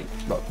quite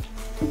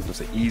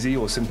easy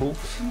or simple,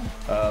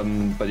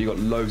 but you got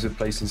loads of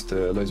places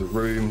loads of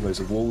room, loads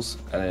of walls,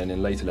 and then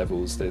in later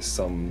levels there's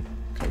some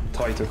kind of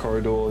tighter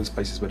corridors,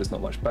 places where there's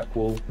not much back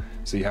wall,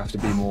 so you have to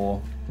be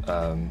more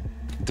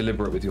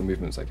deliberate with your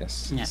movements, I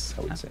guess. That's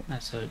how we'd say.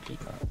 Absolutely.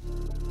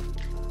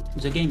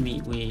 The game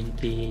will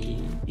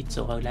be, it's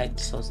a roguelike,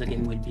 so the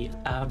game will be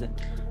hard.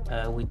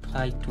 We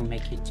try to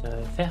make it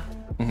fair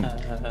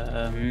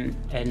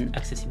and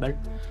accessible,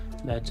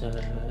 but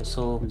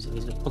so there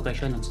is a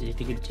progression of the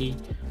difficulty.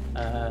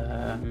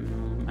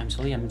 I'm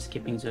sorry, I'm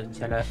skipping the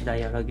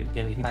dialogue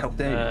very fast.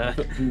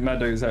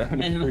 Mado's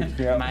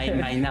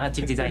my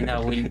narrative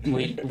designer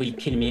will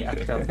kill me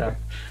after that.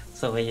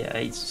 So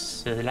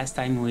it's the last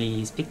time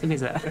we speak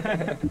together.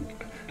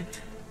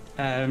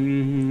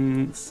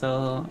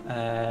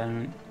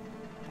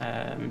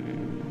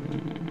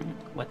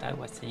 What I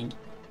was saying,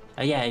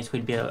 it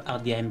will be a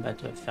hard game,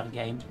 but a fair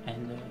game,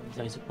 and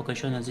there is a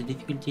progression of the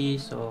difficulty.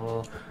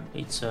 So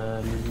it's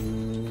the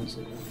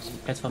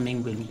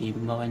platforming will be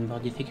more and more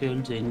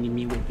difficult. The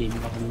enemy will be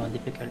more and more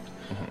difficult.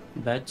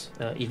 But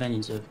even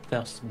in the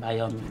first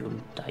biome,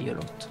 you'll die a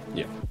lot.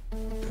 Yeah.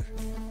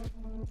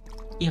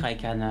 Here I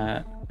can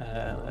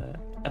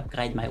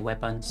upgrade my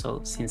weapon,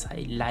 so since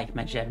I like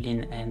my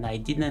javelin and I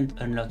didn't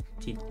unlock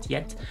it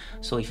yet,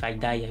 so if I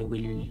die I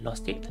will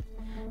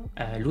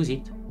lose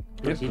it.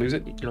 It's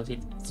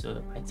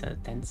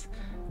tense.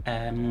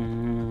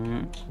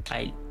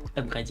 I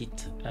upgrade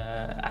it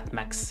at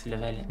max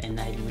level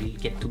and I will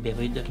get to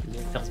Berud, the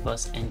first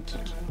boss, and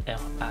kick her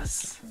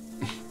ass.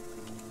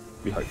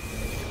 We hope.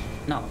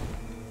 No,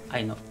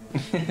 I know.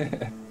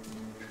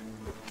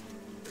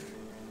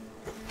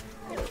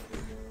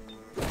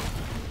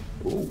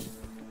 Ooh,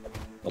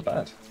 not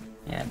bad.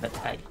 Yeah, but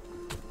I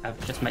have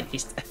just my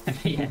fist.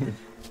 Yeah,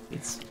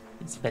 it's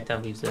better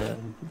with the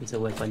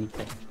weapon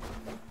effect.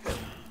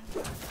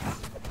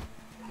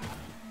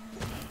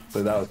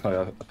 So that was kind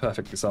of a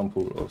perfect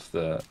example of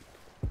the,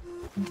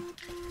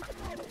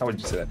 how would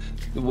you say that?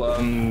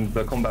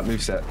 The combat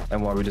moveset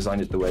and why we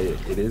designed it the way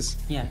it is.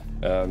 Yeah.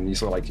 You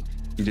saw like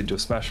you did your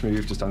smash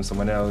move just on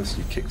someone else,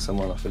 you kick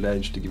someone off a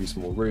ledge to give you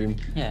some more room.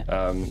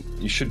 Yeah.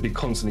 You should be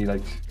constantly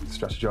like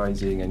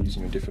strategizing and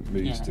using your different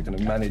moves to kind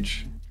of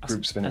manage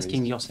groups of enemies.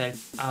 Asking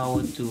yourself, how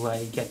do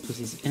I get to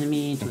this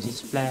enemy, to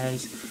this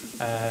place?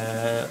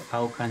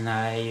 how can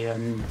I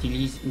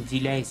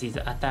delay this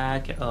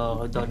attack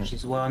or dodge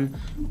this one,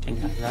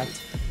 things like that.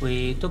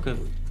 We took a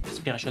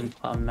inspiration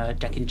from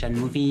Jackie Chan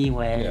movie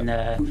when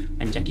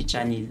Jackie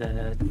Chan is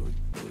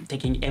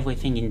taking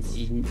everything in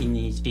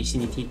his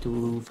vicinity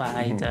to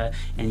fight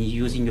and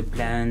using a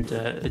plant,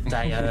 a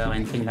tire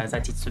and things like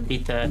that. It's a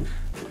bit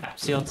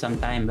absurd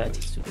sometimes, but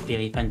it's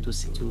very fun to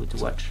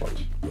watch.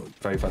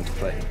 Very fun to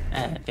play.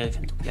 Very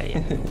fun to play,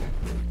 yeah.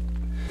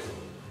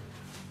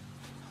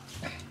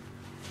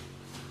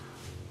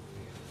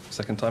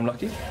 Second time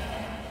lucky?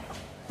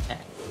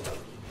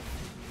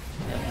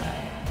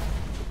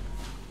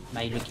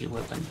 My lucky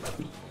weapon.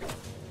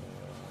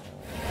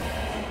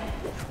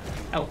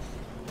 Oh.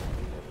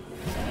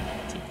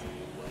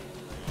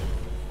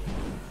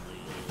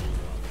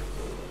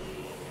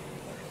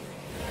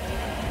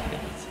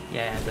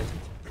 Yeah, I got it.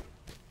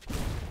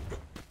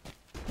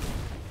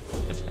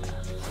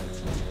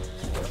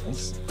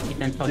 Nice. You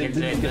can't forget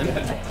the weapon.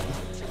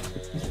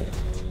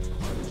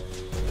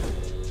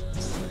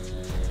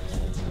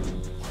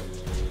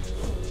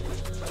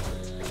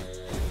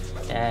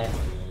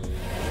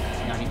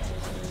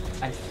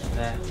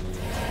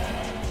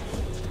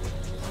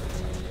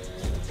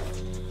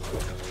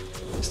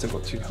 Still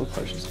got 2 health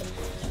potions left.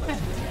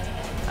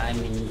 I'm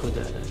in good.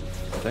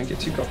 Don't get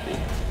too cocky.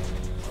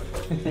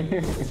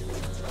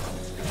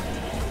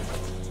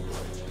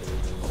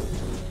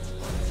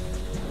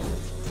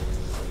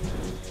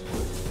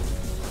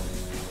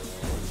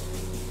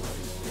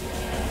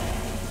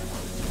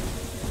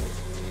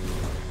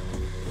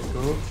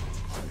 Go.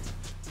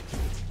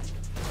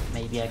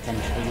 Maybe I can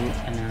show you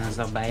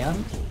another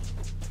biome.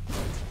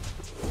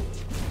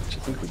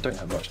 I think we don't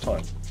have much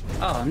time.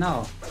 Oh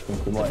no. I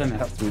think we might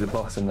have to do the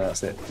boss and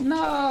that's it.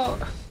 No.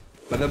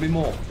 But there'll be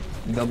more.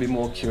 There'll be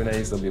more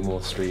Q&As, there'll be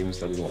more streams,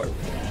 there'll be more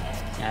everything.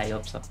 Yeah, I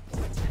hope so.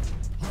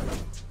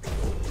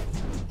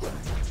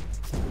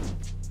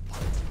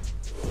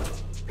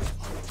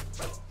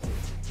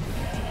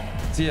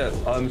 So yeah,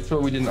 I'm sure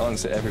we didn't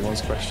answer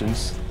everyone's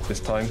questions this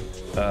time.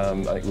 I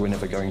think we're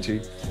never going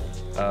to.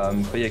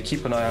 But yeah,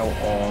 keep an eye out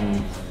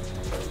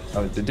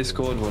on the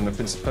Discord. We're on the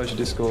Prince of Persia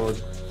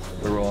Discord.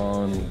 We're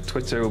on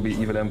Twitter. It'll be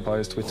Evil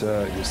Empire's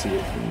Twitter. You'll see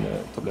it in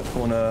the top left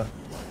corner.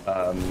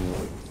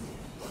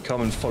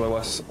 Come and follow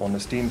us on the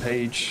Steam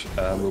page.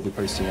 We'll be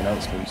posting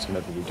announcements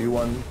whenever we do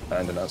one,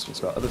 and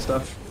announcements about other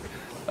stuff.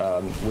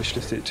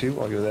 Wishlist it too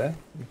while you're there,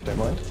 if you don't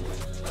mind.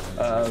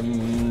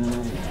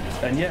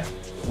 And yeah,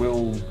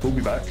 we'll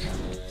be back.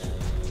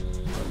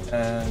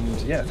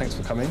 And yeah, thanks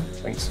for coming.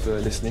 Thanks for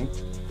listening.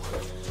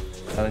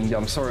 And yeah,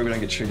 I'm sorry we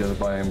don't get to show you the other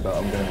biome, but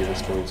I'm going to do a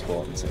spoiled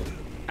spot and say.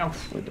 Oh,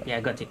 yeah,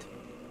 I got it.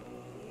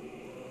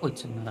 Oh,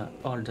 it's an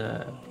old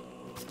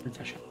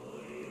version.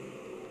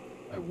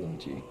 I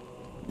warned you.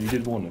 You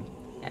did warn them.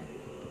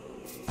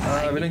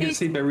 Yeah. We don't get to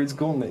see Berry's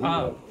Gauntlet either.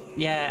 Oh,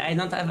 yeah, I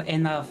don't have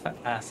enough,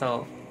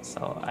 so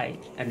I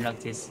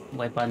unlocked this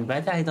weapon,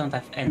 but I don't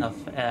have enough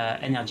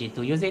energy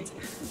to use it,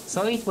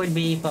 so it will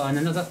be for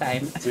another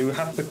time. So you will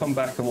have to come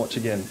back and watch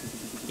again.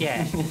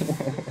 Yeah.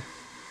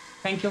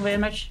 Thank you very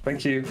much.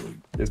 Thank you.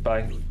 Yes,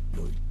 bye.